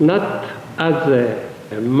not as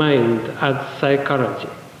a mind, as psychology.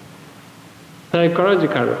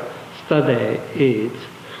 Psychological study is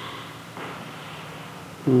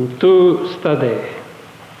to study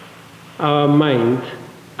our mind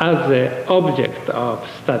as an object of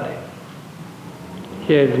study.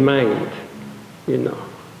 Here is mind,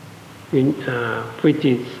 which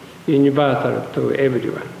is universal to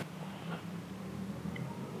everyone.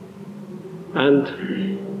 And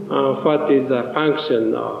what is the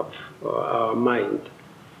function of our mind?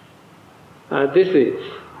 This is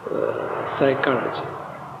psychology.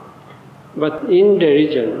 But in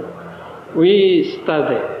religion, we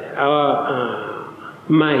study our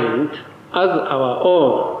mind as our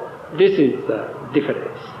own. This is the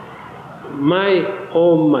difference. My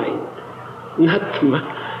own mind, not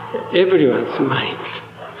everyone's mind.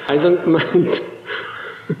 I don't mind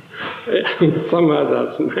some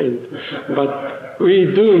others mind, but we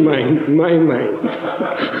do mind, my mind.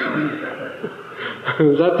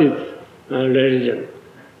 That is religion.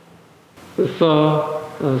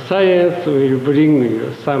 So science will bring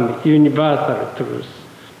you some universal truth,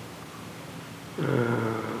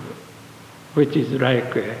 which is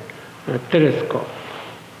like a telescope.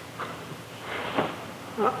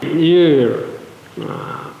 You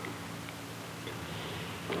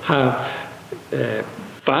have a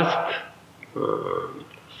vast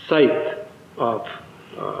sight of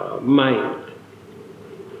mind,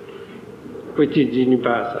 which is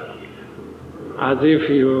universal. As if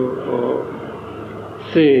you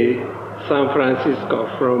see San Francisco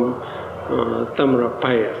from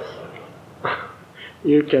Tamalpais,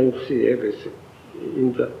 you can see everything.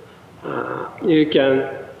 You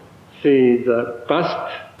can see the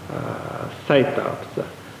vast sight of the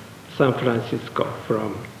San Francisco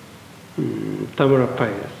from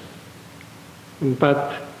Tamalpais.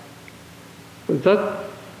 But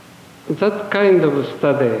that kind of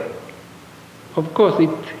study, of course,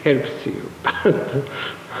 it helps you, but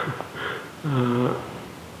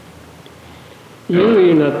you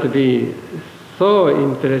will not be so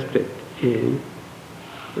interested in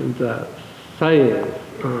the science,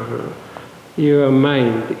 your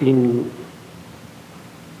mind in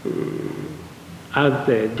as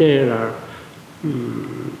a general,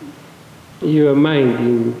 your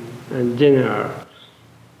mind in general.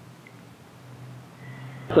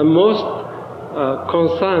 The most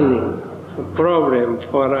concerning problem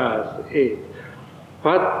for us is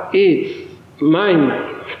what is my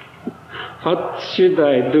mind? What should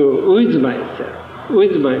I do with myself,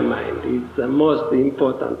 with my mind is the most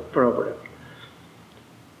important problem.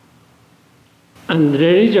 And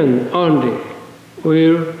religion only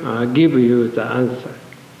will give you the answer.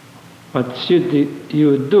 What should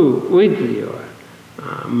you do with your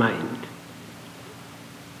mind?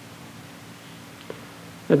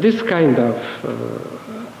 This kind of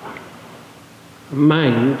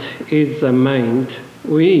mind is the mind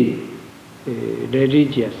we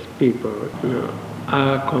religious people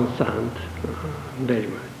are concerned very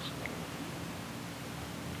much.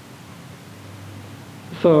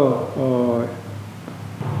 So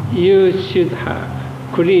you should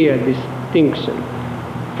have clear distinction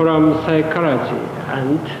from psychology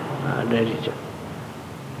and religion.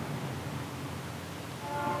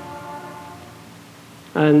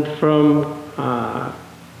 And from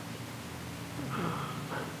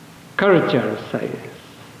cultural science.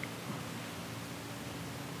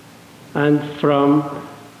 And from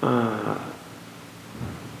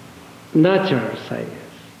natural science.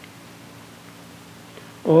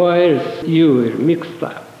 Or else you will mix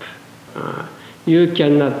up. You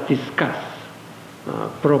cannot discuss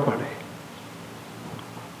properly.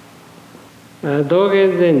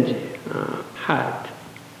 Dogen Zenji had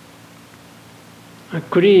a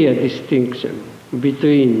clear distinction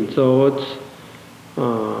between those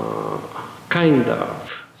kind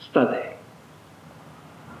of study.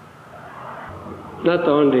 Not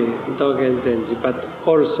only Dogen Zenji, but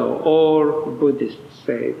also all Buddhists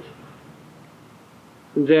said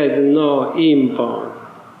there is no inborn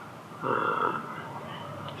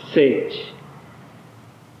sage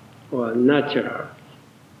or natural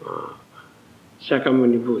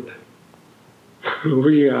Shakyamuni Buddha.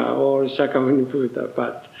 We are all Shakyamuni Buddha,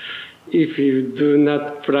 but if you do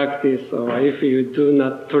not practice or if you do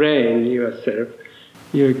not train yourself,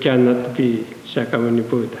 you cannot be Shakyamuni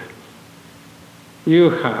Buddha. You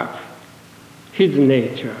have his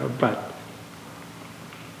nature, but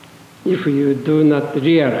if you do not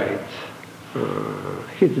realize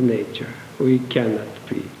his nature, we cannot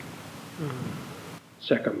be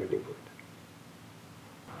Shakyamuni Buddha.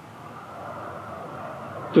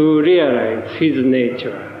 To realize his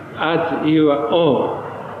nature as your own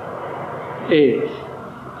is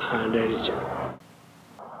a religion.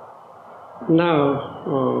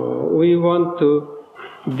 Now we want to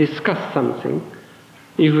discuss something.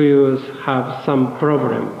 If you have some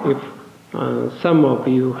problem, if some of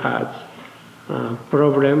you has a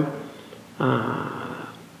problem,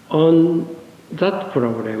 on that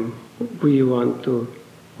problem we want to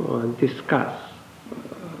discuss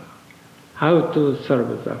how to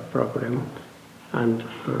solve the problem, and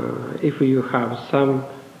if you have some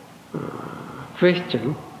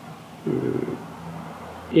question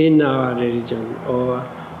in our religion or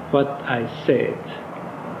what I said,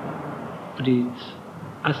 please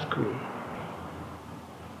ask me.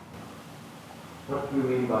 What do you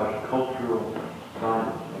mean by cultural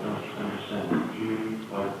science? I don't understand. Do you mean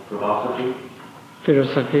by philosophy?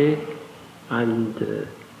 Philosophy and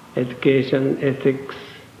education, ethics,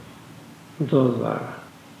 those are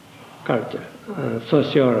culture,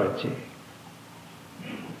 sociology,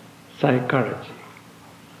 psychology,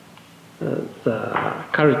 the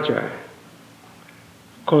culture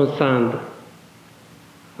concerned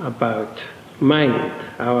about mind,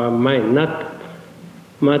 our mind, not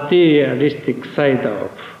materialistic side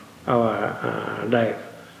of our life,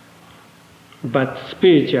 but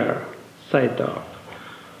spiritual side of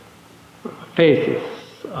phases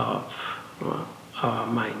of our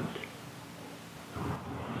mind.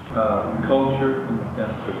 Culture in the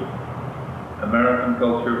sense of American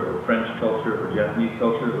culture or French culture or Japanese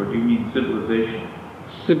culture, or do you mean civilization?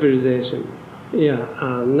 Civilization, yeah,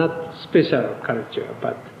 not special culture,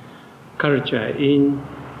 but culture in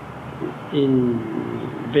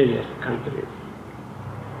various countries,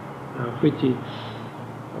 which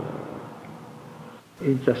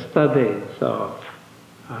is the studies of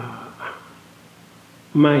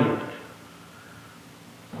mind.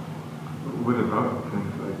 What about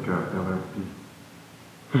things like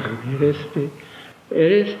LSD?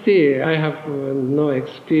 LSD, I have no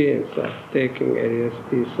experience of taking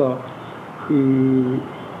LSD, so,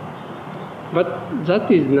 but that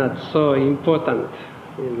is not so important,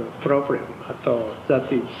 problem at all.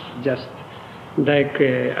 That is just like,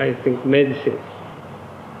 I think, medicine.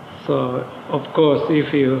 So, of course,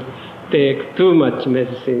 if you take too much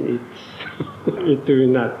medicine, it will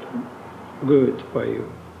not good for you.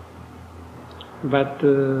 But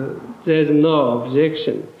there's no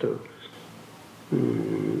objection to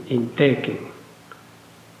in taking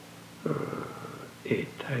it,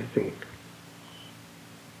 I think.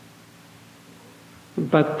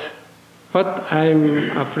 But what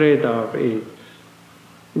I'm afraid of is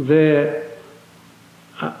they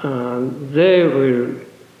will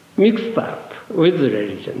mix up with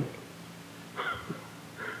religion.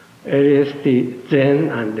 LSD Zen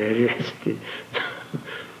and LSD.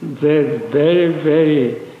 There's very,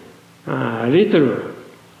 very little,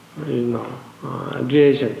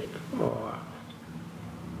 relation. Or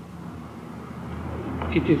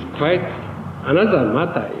it is quite another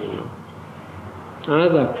matter,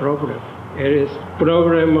 another problem.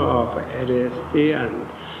 Problem of LSD and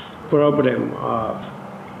problem of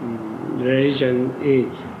religion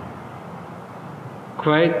is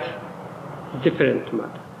quite different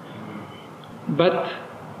matter. But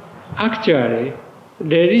actually,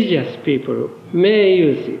 religious people may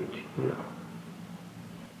use it,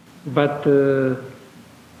 But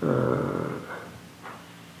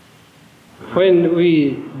when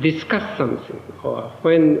we discuss something, or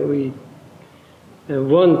when we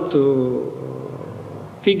want to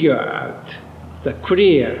figure out the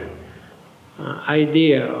clear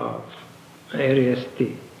idea of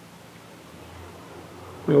LSD,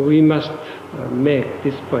 we must make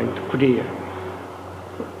this point clear.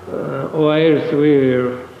 Or else we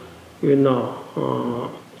will,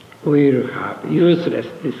 we'll have useless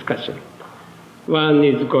discussion. One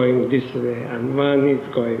is going this way and one is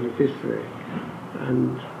going this way,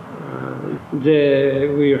 and they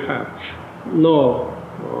will have no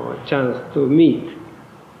chance to meet.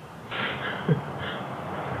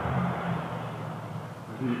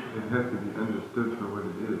 It has to be understood for what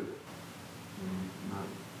it is.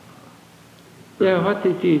 Yeah, what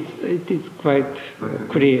it is quite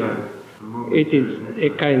clear. It is a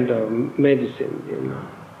kind of medicine,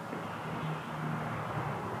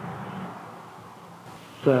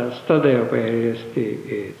 The study of LSD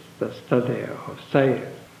is the study of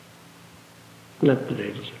science, not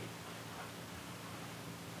religion.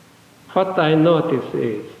 What I notice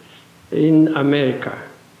is, in America,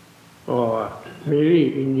 or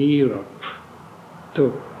maybe in Europe,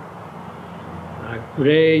 too, a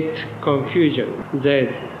great confusion.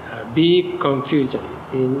 There's a big confusion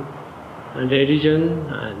in religion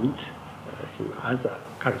and in other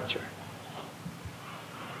culture.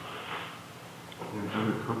 In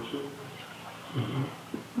other culture? Mm-hmm.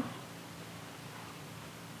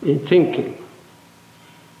 In thinking.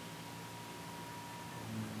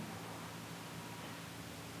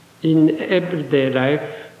 In everyday life,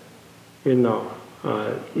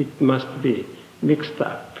 it must be mixed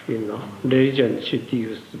up. Religion should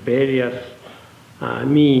use various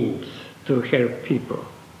means to help people.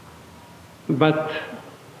 But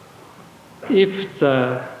if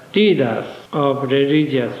the leaders of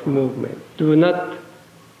religious movement do not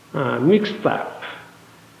mix up,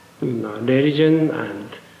 religion and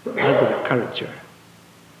other culture,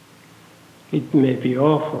 it may be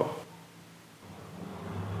awful.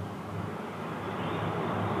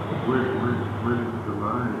 Where is the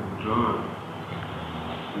line drawn?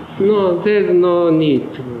 No, there's no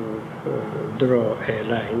need to draw a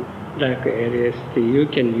line like LSD. You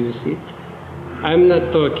can use it. I'm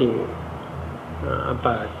not talking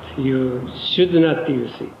about you should not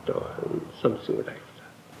use it or something like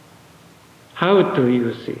that. How to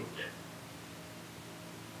use it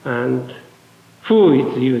and who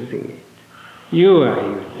is using it? You are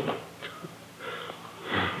using it.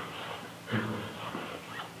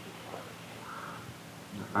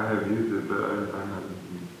 I have used it, but I haven't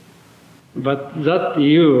used it. But that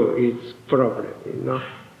you is problem, you know.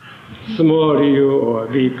 Small you or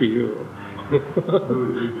big you.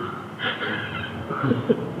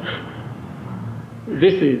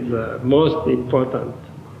 This is the most important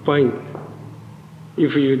point.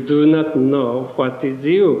 If you do not know what is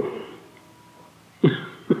you,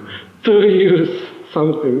 to use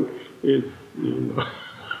something is, you know,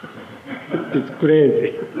 it's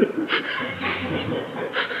crazy.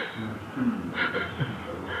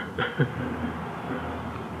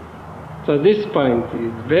 So this point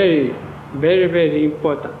is very, very, very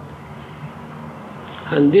important.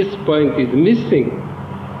 And this point is missing.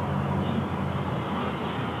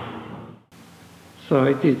 So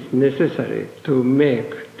it is necessary to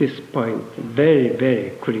make this point very,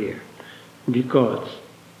 very clear, because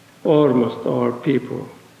almost all people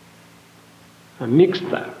are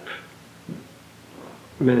mixed up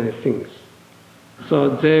many things. So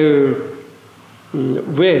they will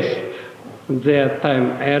waste their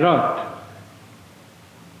time a lot.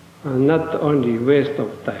 Not only waste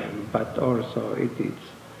of time, but also it is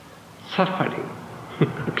suffering,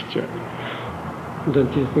 actually.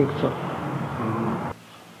 Don't you think so?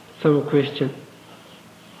 Some question?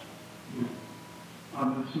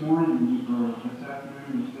 This morning, or this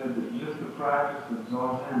afternoon, you said that just the practice of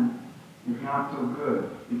Zazen is not so good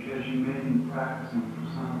because you may be practicing for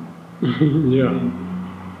something. Yeah.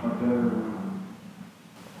 A better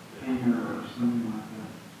painter or something like that.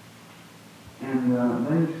 And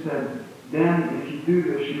then you said, then if you do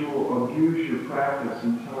this, you will abuse your practice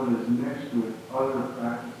until it is mixed with other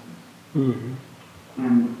practices. Mm-hmm.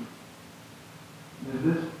 And does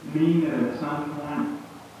this mean that at some point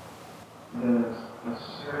a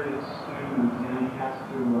serious student of Zen has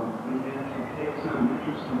to begin to take some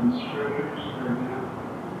interest in the scriptures, for example?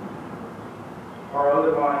 Or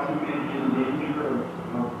otherwise he may be in danger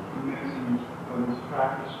of mixing of his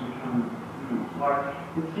practice becoming, like,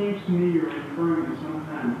 it seems to me you're referring to some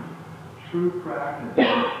kind of true practice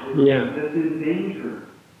that's in danger.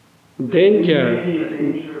 Danger. Maybe a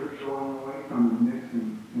danger of going away from and mixing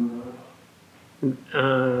with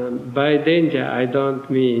others. By danger, I don't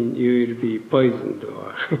mean you will be poisoned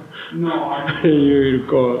or No, you will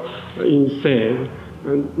go insane.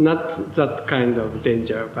 Not that kind of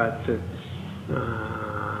danger, but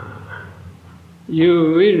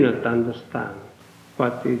you will not understand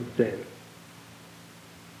what is Zen.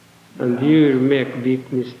 And you will make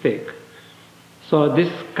big mistake. So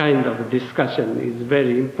this kind of discussion is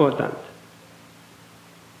very important.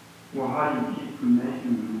 well, how do you keep from making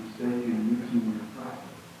a mistake and mixing your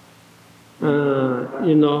practice?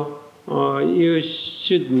 You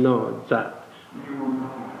should know that. You will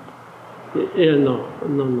know.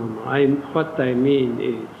 No. What I mean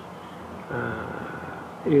is,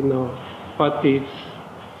 what is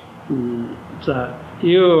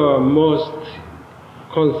your most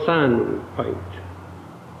concerning point?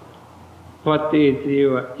 What is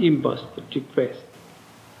your inmost request?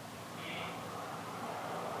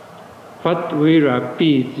 What will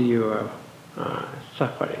appease your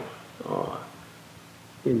suffering or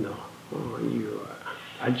your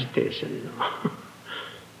agitation or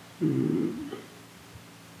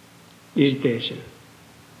irritation?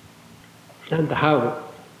 And how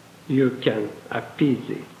you can appease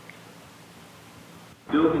it.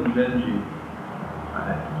 Dogen Zenji,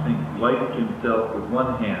 I think, lighted himself with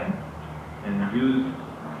one hand and used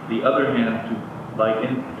the other hand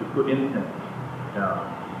to put incense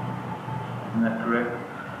down. Isn't that correct?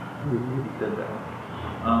 Mm-hmm. He said that.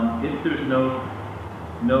 If there's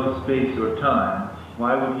no space or time,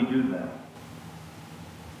 why would he do that?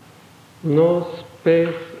 No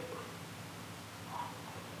space.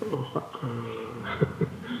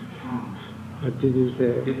 What did you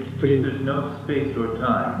say? If there's no space or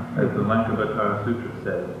time, as the Lankavatara Sutra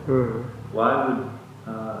says, why would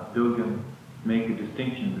Dogen make a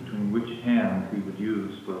distinction between which hands he would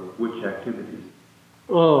use for which activities?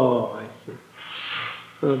 Oh, I see.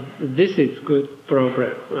 This is good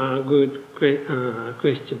problem. Good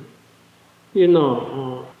question.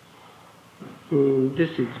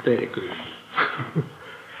 This is very good.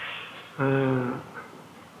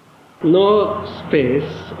 No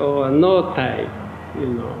space or no time,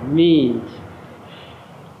 means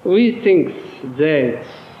we think that,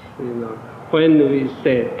 when we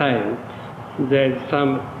say time, there's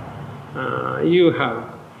some, you have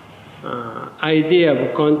idea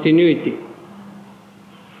of continuity.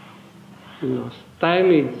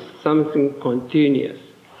 Time is something continuous,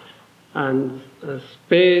 and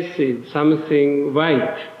space is something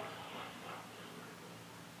wide.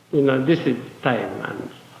 This is time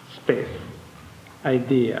and space,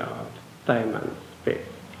 idea of time and space.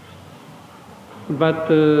 But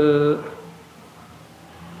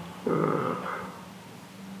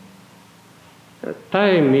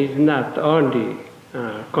time is not only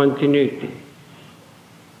continuity,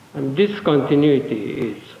 and this continuity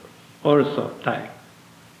is also time.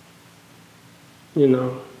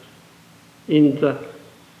 In the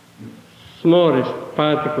smallest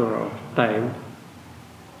particle of time,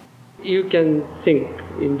 you can think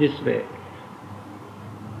in this way.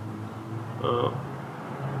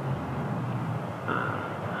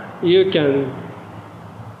 You can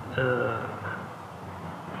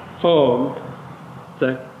form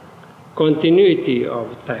the continuity of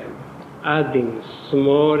time, adding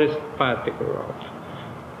smallest particle of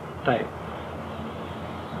time.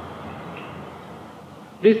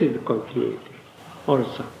 This is continuity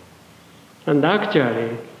also. And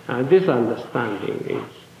actually, this understanding is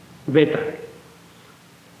better.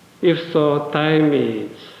 If so, time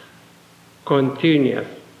is continuous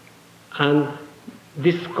and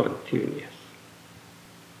discontinuous.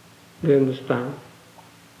 Do you understand?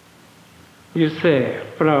 You say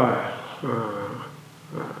flower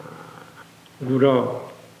grow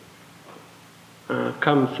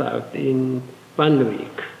comes out in 1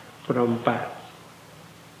 week from birth.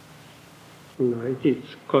 It is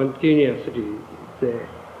continuously they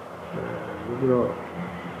grow.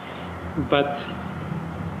 But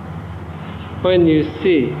when you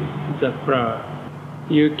see the flower,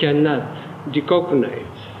 you cannot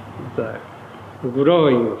recognize the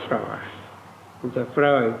growing flower. The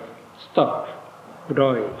flower stops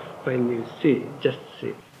growing when you just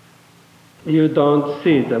see. You don't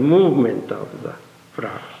see the movement of the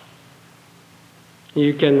flower.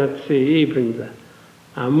 You cannot see even the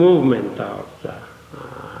movement of the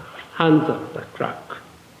hands of the clock.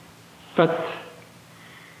 But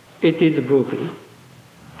it is moving.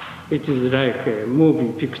 It is like a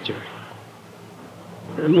movie picture.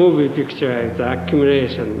 A movie picture is the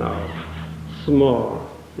accumulation of small,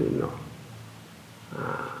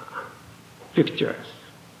 pictures.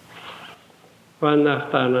 One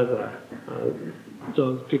after another,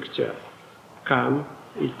 those pictures come,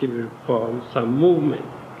 it will form some movement.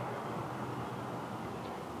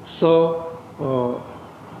 So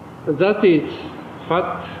that is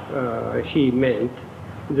what he meant.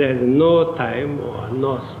 There is no time or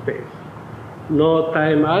no space. No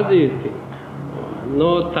time as you think.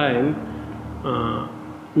 No time,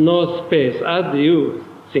 no space as you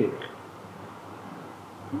think.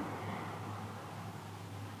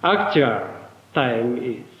 Actual time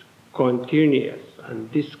is continuous and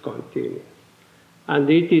discontinuous. And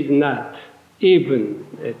it is not even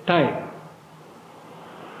a time.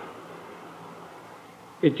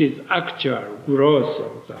 It is actual growth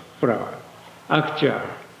of the flower, actual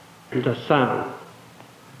the sun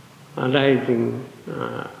rising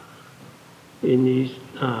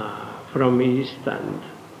from east and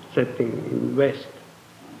setting in west.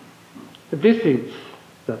 This is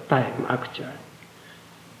the time actually.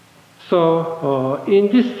 So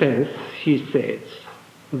in this sense, he says,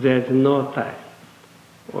 there's no time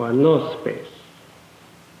or no space.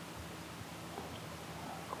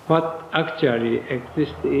 What actually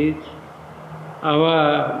exists is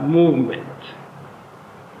our movement,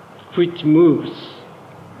 which moves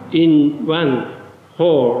in one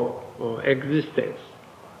whole existence.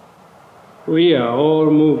 We are all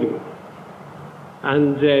moving,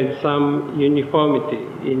 and there is some uniformity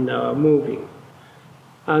in our moving,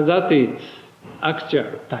 and that is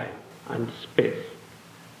actual time and space.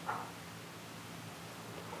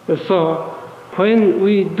 So when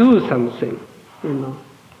we do something,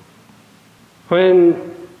 when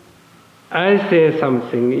I say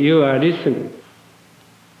something, you are listening.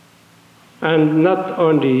 And not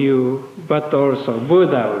only you, but also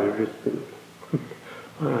Buddha will listen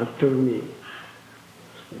to me.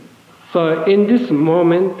 So in this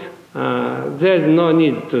moment, there is no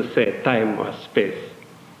need to say time or space.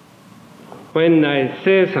 When I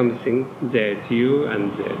say something, there is you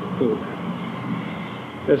and there is Buddha.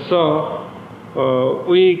 So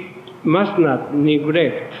we must not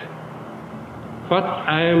neglect what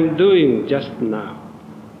I am doing just now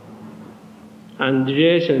and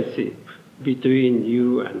relationship between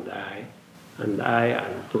you and I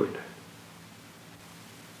and Buddha.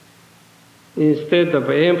 Instead of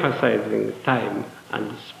emphasizing time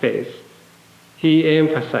and space, he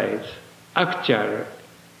emphasized actual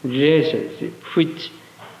relationship, which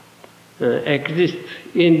exist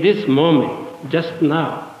in this moment, just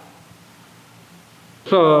now.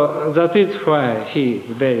 So that is why he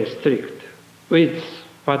is very strict with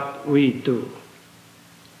what we do,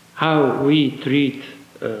 how we treat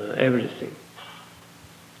everything.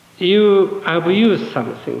 You abuse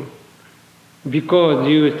something because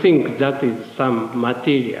you think that is some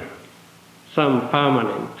material, some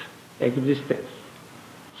permanent existence.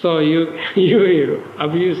 So you will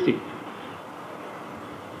abuse it.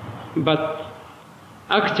 But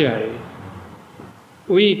actually,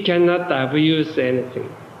 we cannot abuse anything.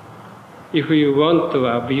 If you want to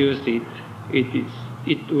abuse it,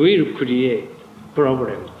 it will create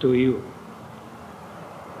problem to you.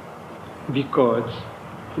 Because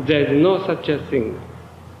there is no such a thing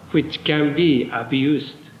which can be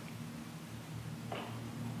abused.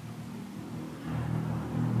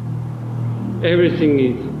 Everything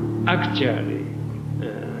is actually,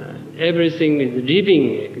 everything is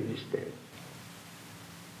living existence,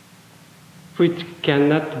 which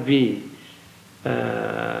cannot be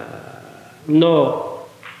no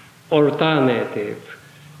alternative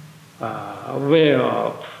way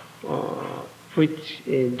of, which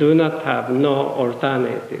do not have no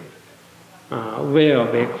alternative way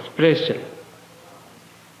of expression.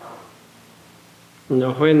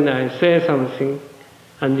 When I say something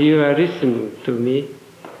and you are listening to me,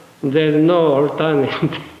 there is no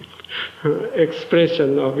alternative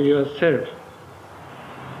expression of yourself.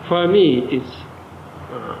 For me, it is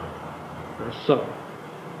so.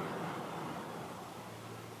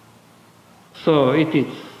 So it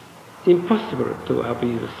is impossible to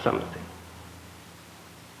abuse something.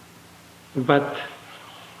 But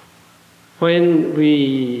when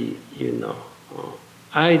we,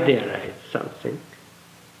 idealize something,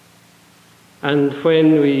 and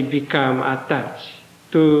when we become attached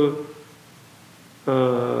to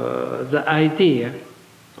the idea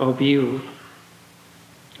of you,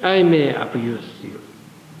 I may abuse you.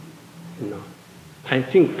 I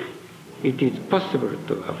think it is possible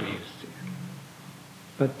to abuse you,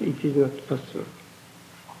 but it is not possible.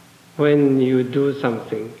 When you do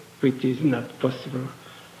something which is not possible,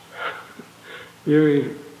 you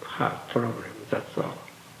will have problems, that's all.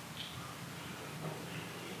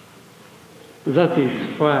 That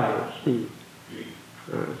is why he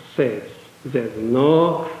says there's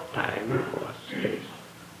no time or space.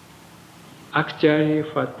 Actually,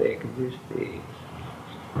 what exists is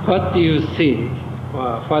what you see,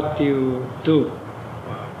 or what you do,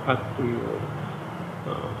 or what you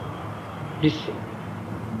listen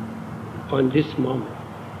on this moment.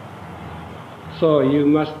 So you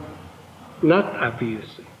must not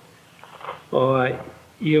abuse it, or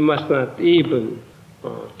you must not even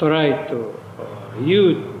try to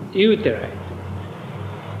utilize it.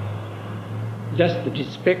 Just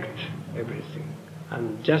respect everything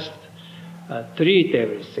and just treat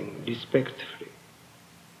everything respectfully.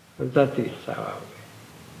 That is our way.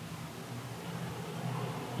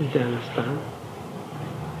 Did you understand?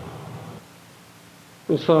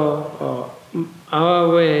 So our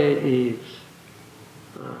way is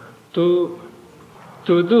to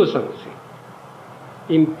do something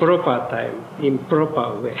in proper time, in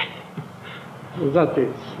proper way. That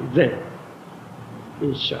is Zen,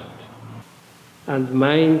 in short. And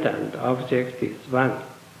mind and object is one.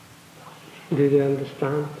 Did you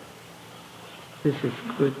understand? This is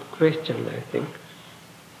a good question, I think.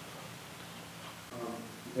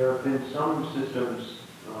 There have been some systems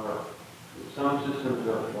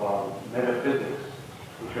of metaphysics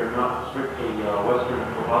which are not strictly Western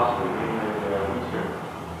philosophy, mainly Eastern,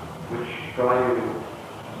 which try to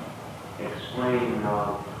explain,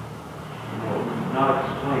 not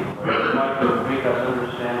explain, but try to make us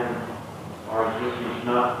understand our existence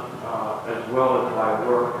not as well as by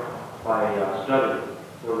work, by study,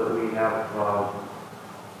 so that we have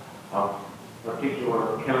a particular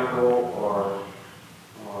chemical or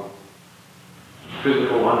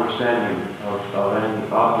physical understanding of any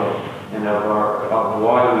object and of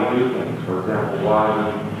why we do things. For example,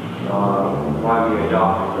 why we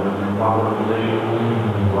adopt a proper position,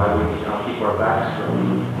 why we keep our backs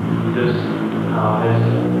straight.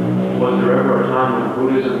 Was there ever a time when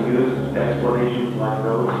Buddhism used explanations like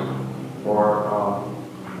those, or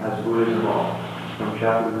has Buddhism from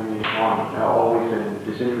Shakyamuni on always been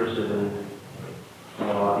disinterested in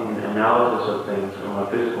analysis of things on a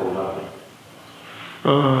physical level?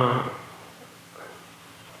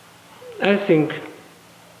 I think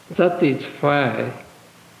that is why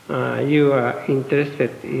you are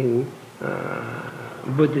interested in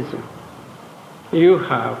Buddhism. You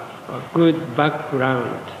have a good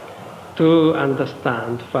background to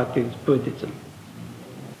understand what is Buddhism.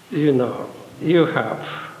 You have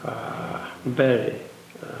very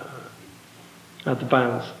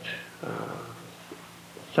advanced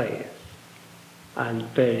science and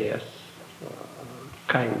various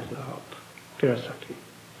kinds of philosophy.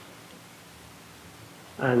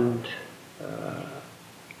 And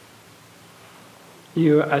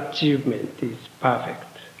your achievement is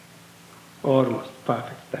perfect, almost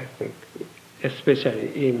perfect, I think,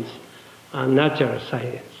 especially in natural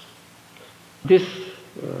science. This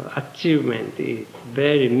achievement is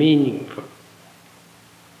very meaningful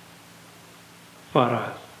for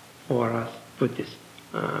us Buddhists.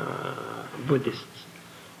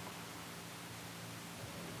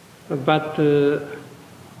 But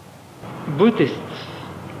Buddhists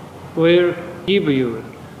will give you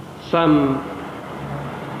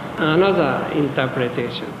another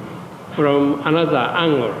interpretation from another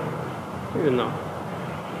angle,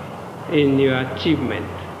 in your achievement.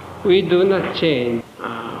 We do not change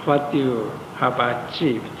what you have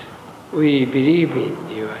achieved. We believe in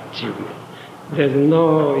your achievement. There's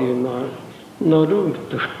no room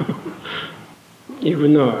to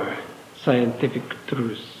ignore scientific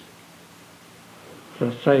truth.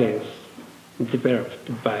 The science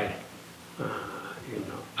developed by,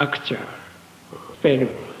 actual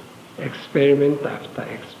experiment after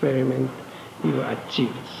experiment, you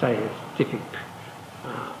achieve scientific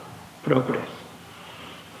progress.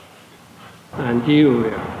 And you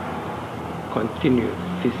will continue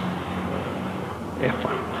this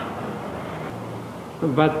effort.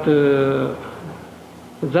 But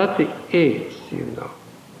that is,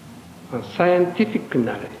 scientific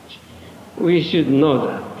knowledge. We should know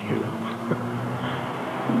that,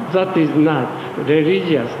 That is not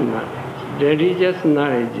religious knowledge. Religious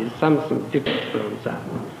knowledge is something different from that.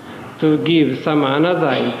 To give some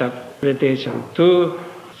another interpretation to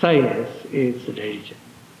science is religion.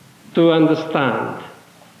 To understand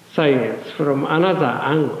science from another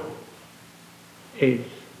angle is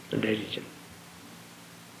religion,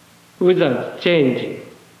 without changing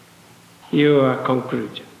your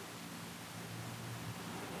conclusion.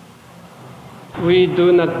 We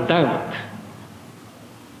do not doubt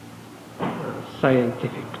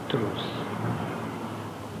scientific truth.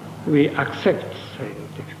 We accept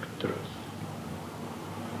scientific truth.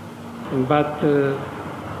 But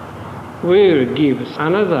we will give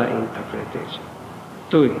another interpretation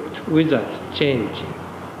to it without changing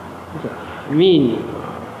the meaning,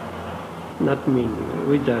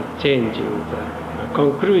 without changing the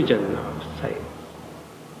conclusion of science.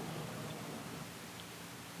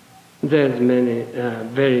 There's many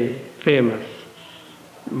very famous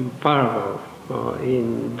parable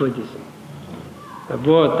in Buddhism. The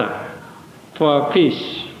water for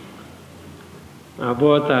fish.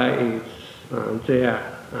 Water is their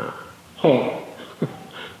home.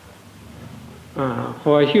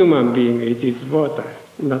 For a human being, it is water,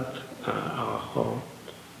 not our home.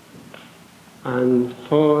 And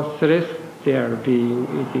for celestial being,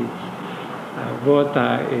 it is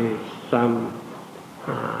water is some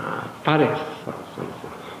palace or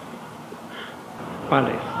something.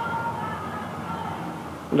 Palace,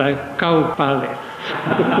 like cow palace.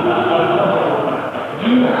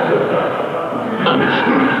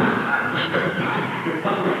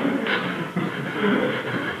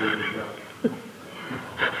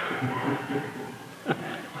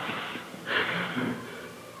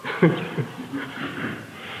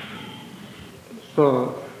 So,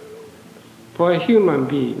 for a human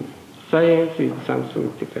being, science is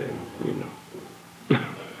something different,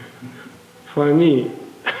 For me,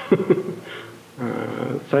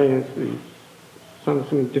 science is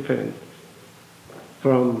something different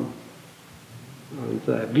from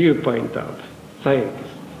the viewpoint of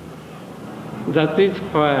scientists. That is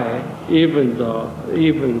why even the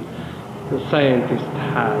scientist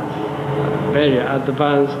has very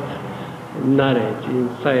advanced knowledge in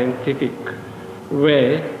scientific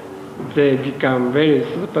way, they become very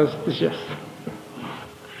superstitious.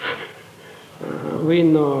 We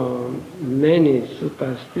know many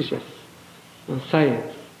superstitious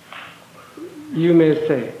science. You may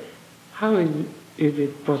say, how is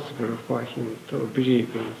it possible for him to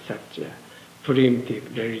believe in such a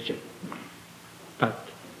primitive religion? But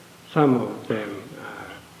some of them are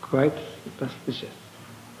quite superstitious.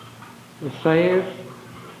 The science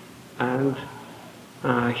and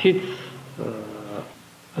his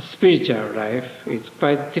spiritual life is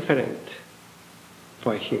quite different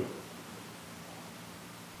for him.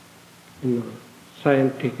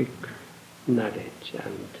 Scientific knowledge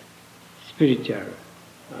and spiritual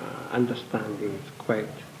understanding is quite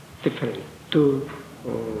different. Two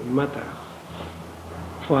matters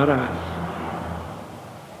for us.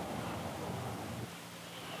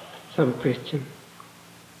 Some question?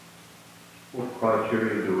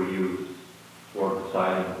 criteria do we use for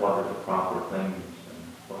deciding what are the proper things and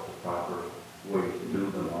what the proper ways to do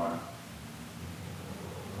them are?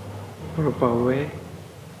 Proper way?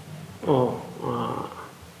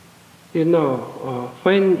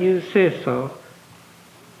 When you say so,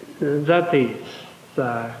 that is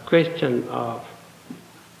the question of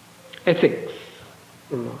ethics,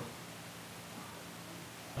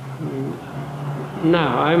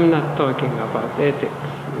 Now, I'm not talking about ethics,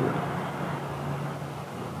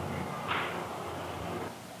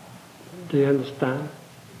 Do you understand?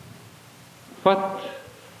 What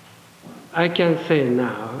I can say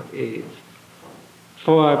now is,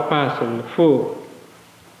 for a person who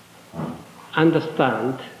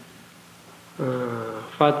understands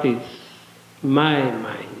what is my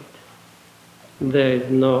mind, there is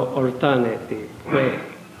no alternative way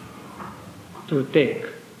to take.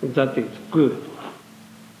 That is good.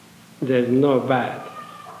 There is no bad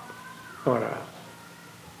for us.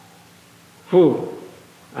 Who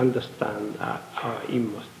understand our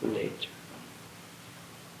inmost nature?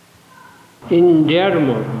 In real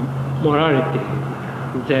morality,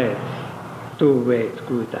 there is two ways,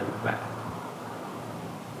 good and bad.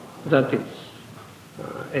 That is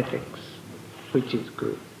ethics, which is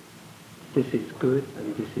good. This is good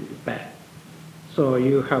and this is bad. So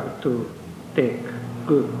you have to take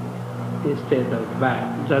good instead of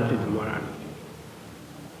bad. That is morality.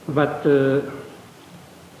 But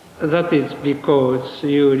that is because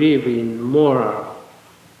you live in moral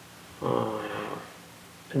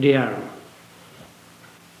realm.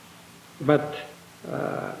 But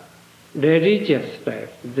religious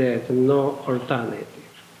life, there is no alternative.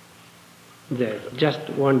 There is just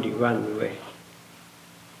only one way.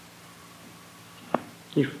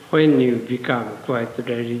 When you become quite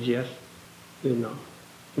religious,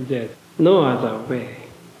 there is no other way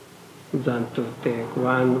than to take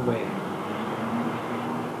one way.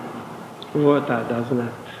 Water does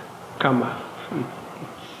not come up,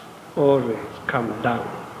 it's always come down.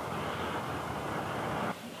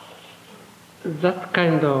 That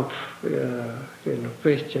kind of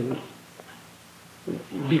question,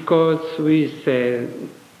 because we say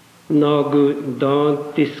no good,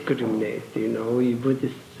 don't discriminate. We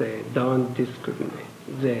Buddhists say don't discriminate.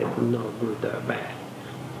 There is no good or bad.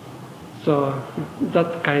 So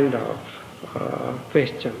that kind of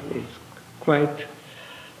question is quite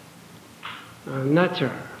a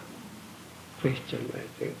natural question, I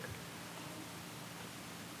think.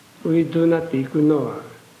 We do not ignore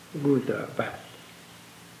good or bad.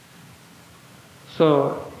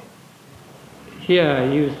 So here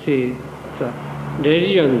you see the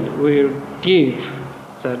religion will give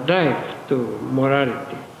the life to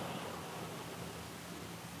morality.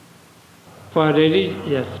 For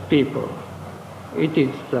religious people, it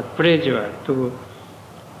is the pleasure to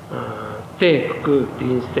take good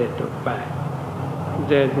instead of bad.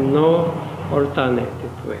 There is no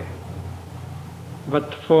alternative way.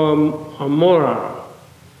 But for a moral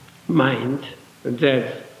mind, there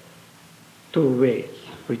is two ways,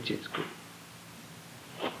 which is good.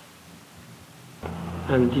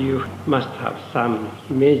 And you must have some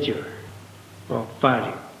measure of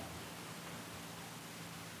value.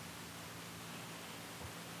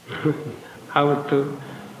 How to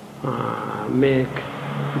make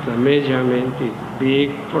the measurement is a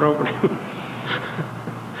big problem.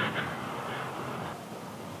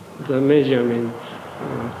 The measurement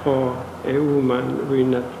for a woman will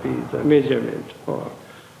not be the measurement for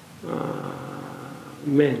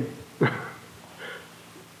men.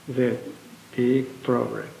 The big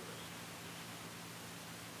problem.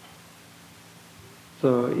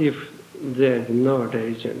 So if there is no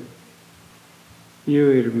religion, you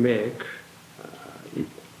will make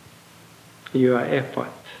your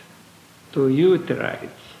effort to utilize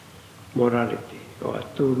morality or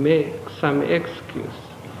to make some excuse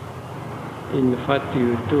in what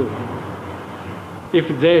you do. If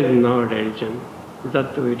there is no religion,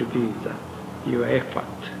 that will be your effort,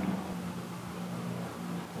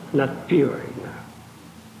 not pure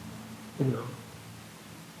enough.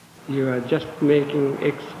 You are just making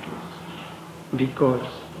excuse because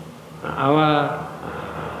our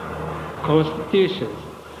Constitution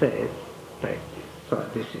says like this, so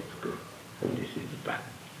this is good and this is bad.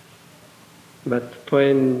 But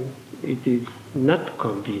when it is not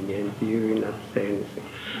convenient, you will not say anything.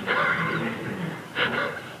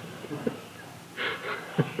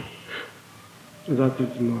 That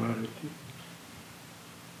is morality.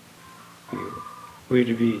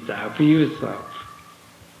 Will be the abuse of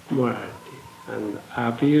morality and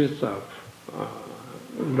abuse of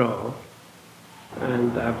law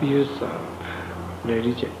and abuse of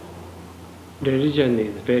religion. Religion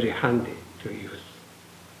is very handy to use.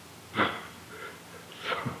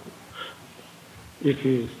 if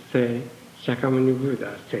you say Shakyamuni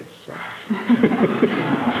Buddha said so.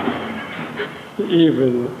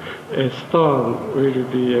 Even a stone will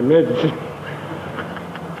be a medicine.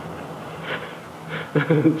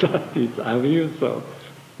 That is abuse of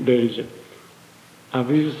religion.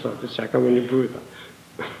 Abuse of the Shakyamuni Buddha.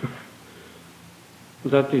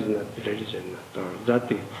 That is not religion at all.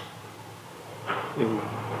 That is,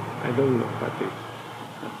 I don't know what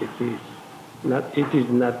it is. It is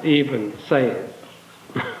not even science.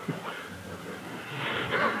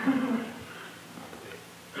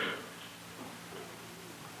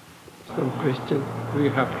 Some question? We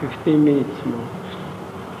have 15 minutes more.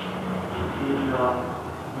 In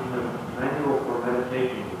the manual for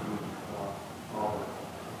meditation, it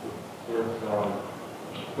says,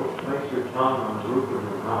 place your tongue on the roof of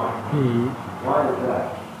your mouth. Mm-hmm. Why is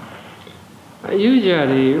that?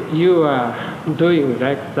 Usually you are doing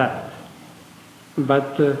like that,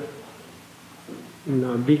 but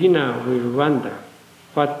beginner will wonder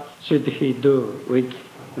what should he do with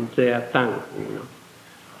their tongue.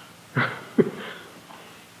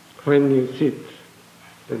 When you sit,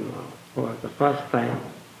 for the first time,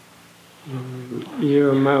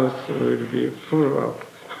 your mouth will be full of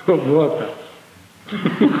water.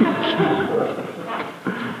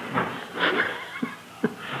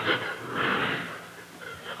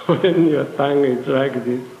 When your tongue is like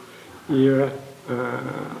this, your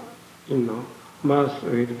mouth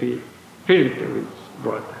will be filled with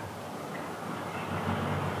water.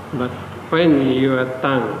 But when your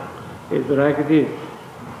tongue is like this,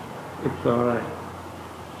 it's all right.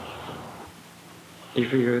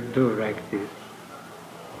 If you do like this,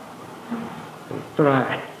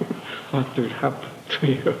 try what will happen to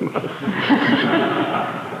your mouth.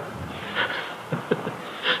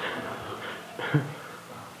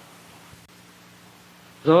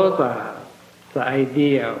 Those are the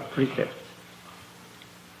idea of precepts.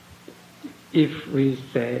 If we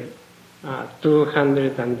say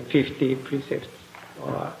 250 precepts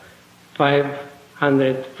or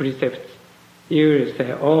 500 precepts, you will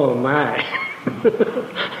say, oh my,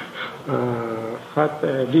 what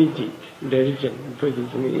a rigid religion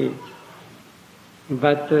Buddhism is.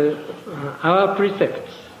 But our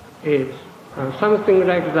precepts is something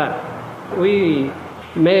like that. We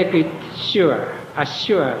make it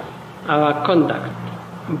assure our conduct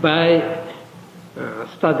by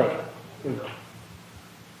study.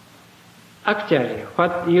 Actually,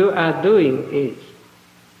 what you are doing is,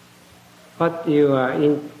 what you are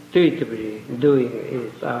intuitively doing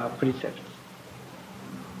is our precepts.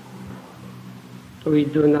 We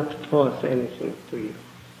do not force anything to you.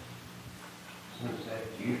 Do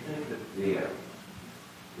you think that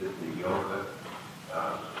the yoga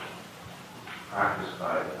practiced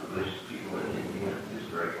by religious people in India is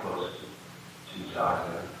very close to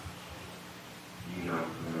sadhana? Do you know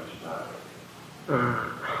pretty much about it?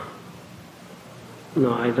 No,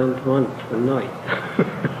 I don't want to know it.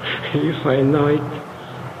 If I know it,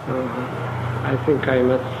 I think I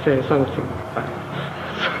must say something.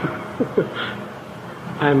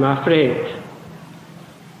 I'm afraid.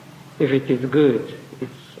 If it is good,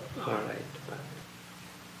 it's all right. But,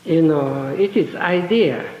 it is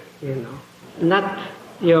idea, not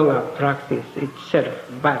yoga practice itself,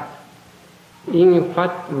 but in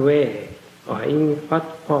what way or in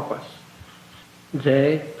what purpose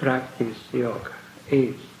they practice yoga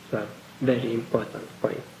is a very important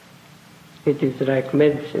point. It is like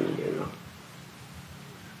medicine,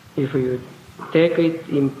 If you take it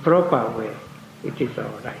in proper way, it is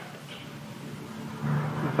all right.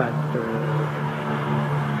 But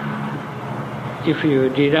if you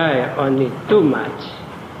rely on it too much,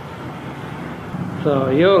 so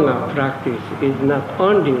yoga practice is not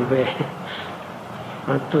only way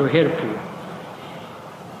to help you.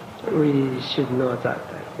 We should know that,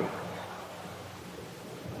 I think.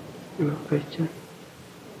 No question?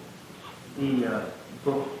 The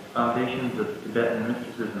book Foundations of Tibetan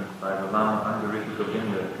Mysticism by the Lama Angarika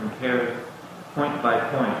Govinda compares point by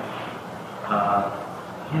point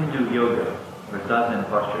Hindu yoga, or zazen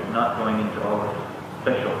posture, not going into all the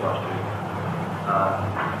special postures,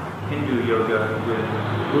 Hindu yoga with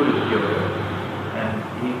Buddhist yoga, and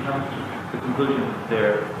he comes to the conclusion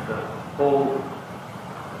that the whole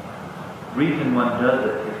reason one does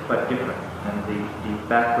it is quite different, and the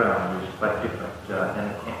background is quite different, and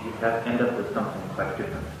you have to end up with something quite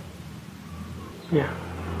different. Yeah,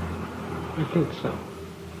 I think so,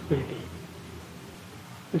 maybe.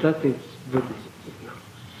 That is Buddhism,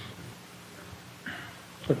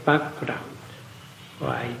 The background or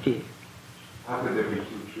idea. How could there be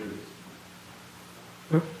two truths?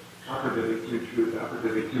 Huh? How could there be two truths? How could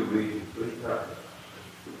there be two reasons for the practice?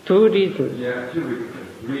 two reasons. Yeah, two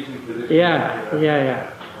reasons for this.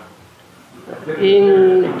 Yeah.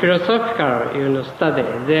 In philosophical, study,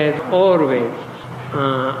 there's always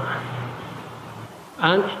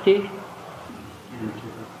entity.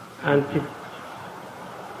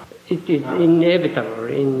 It is inevitable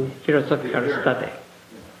in philosophical study.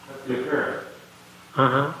 That's the occurrence.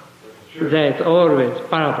 There is always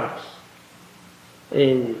paradox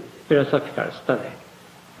in philosophical study.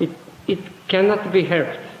 It cannot be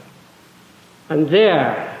helped. And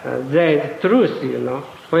there is truth,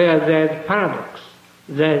 where there is paradox.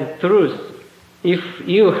 There is truth if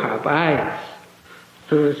you have eyes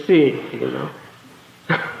to see it,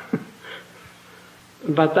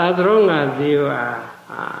 But as long as you are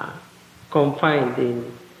confined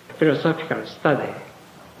in philosophical study,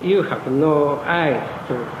 you have no eyes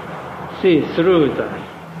to see through the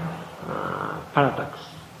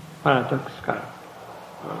paradoxical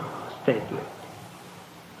statement.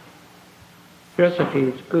 Philosophy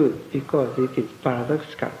is good because it is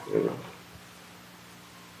paradoxical,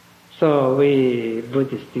 So we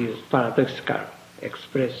Buddhists use paradoxical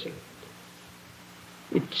expression.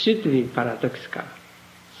 It should be paradoxical.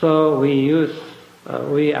 So we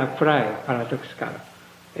apply paradoxical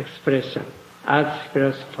expression as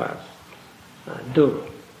philosophers do.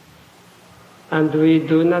 And we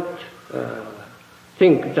do not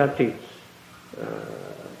think that it's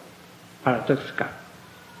paradoxical.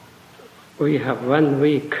 We have 1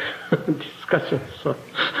 week discussion, so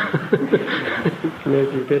it may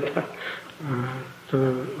be better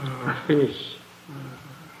to finish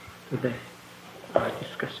today our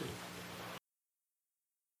discussion.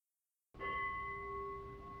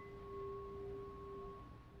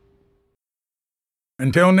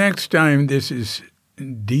 Until next time, this is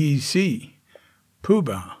DC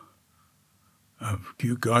Puba of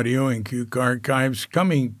Cuke Audio and Cuke Archives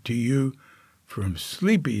coming to you from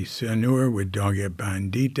sleepy Sanur with Dogge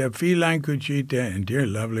Bandita, Feline Cuchita, and dear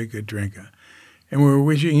lovely Katrinka. And we're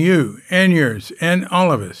wishing you and yours and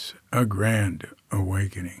all of us a grand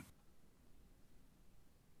awakening.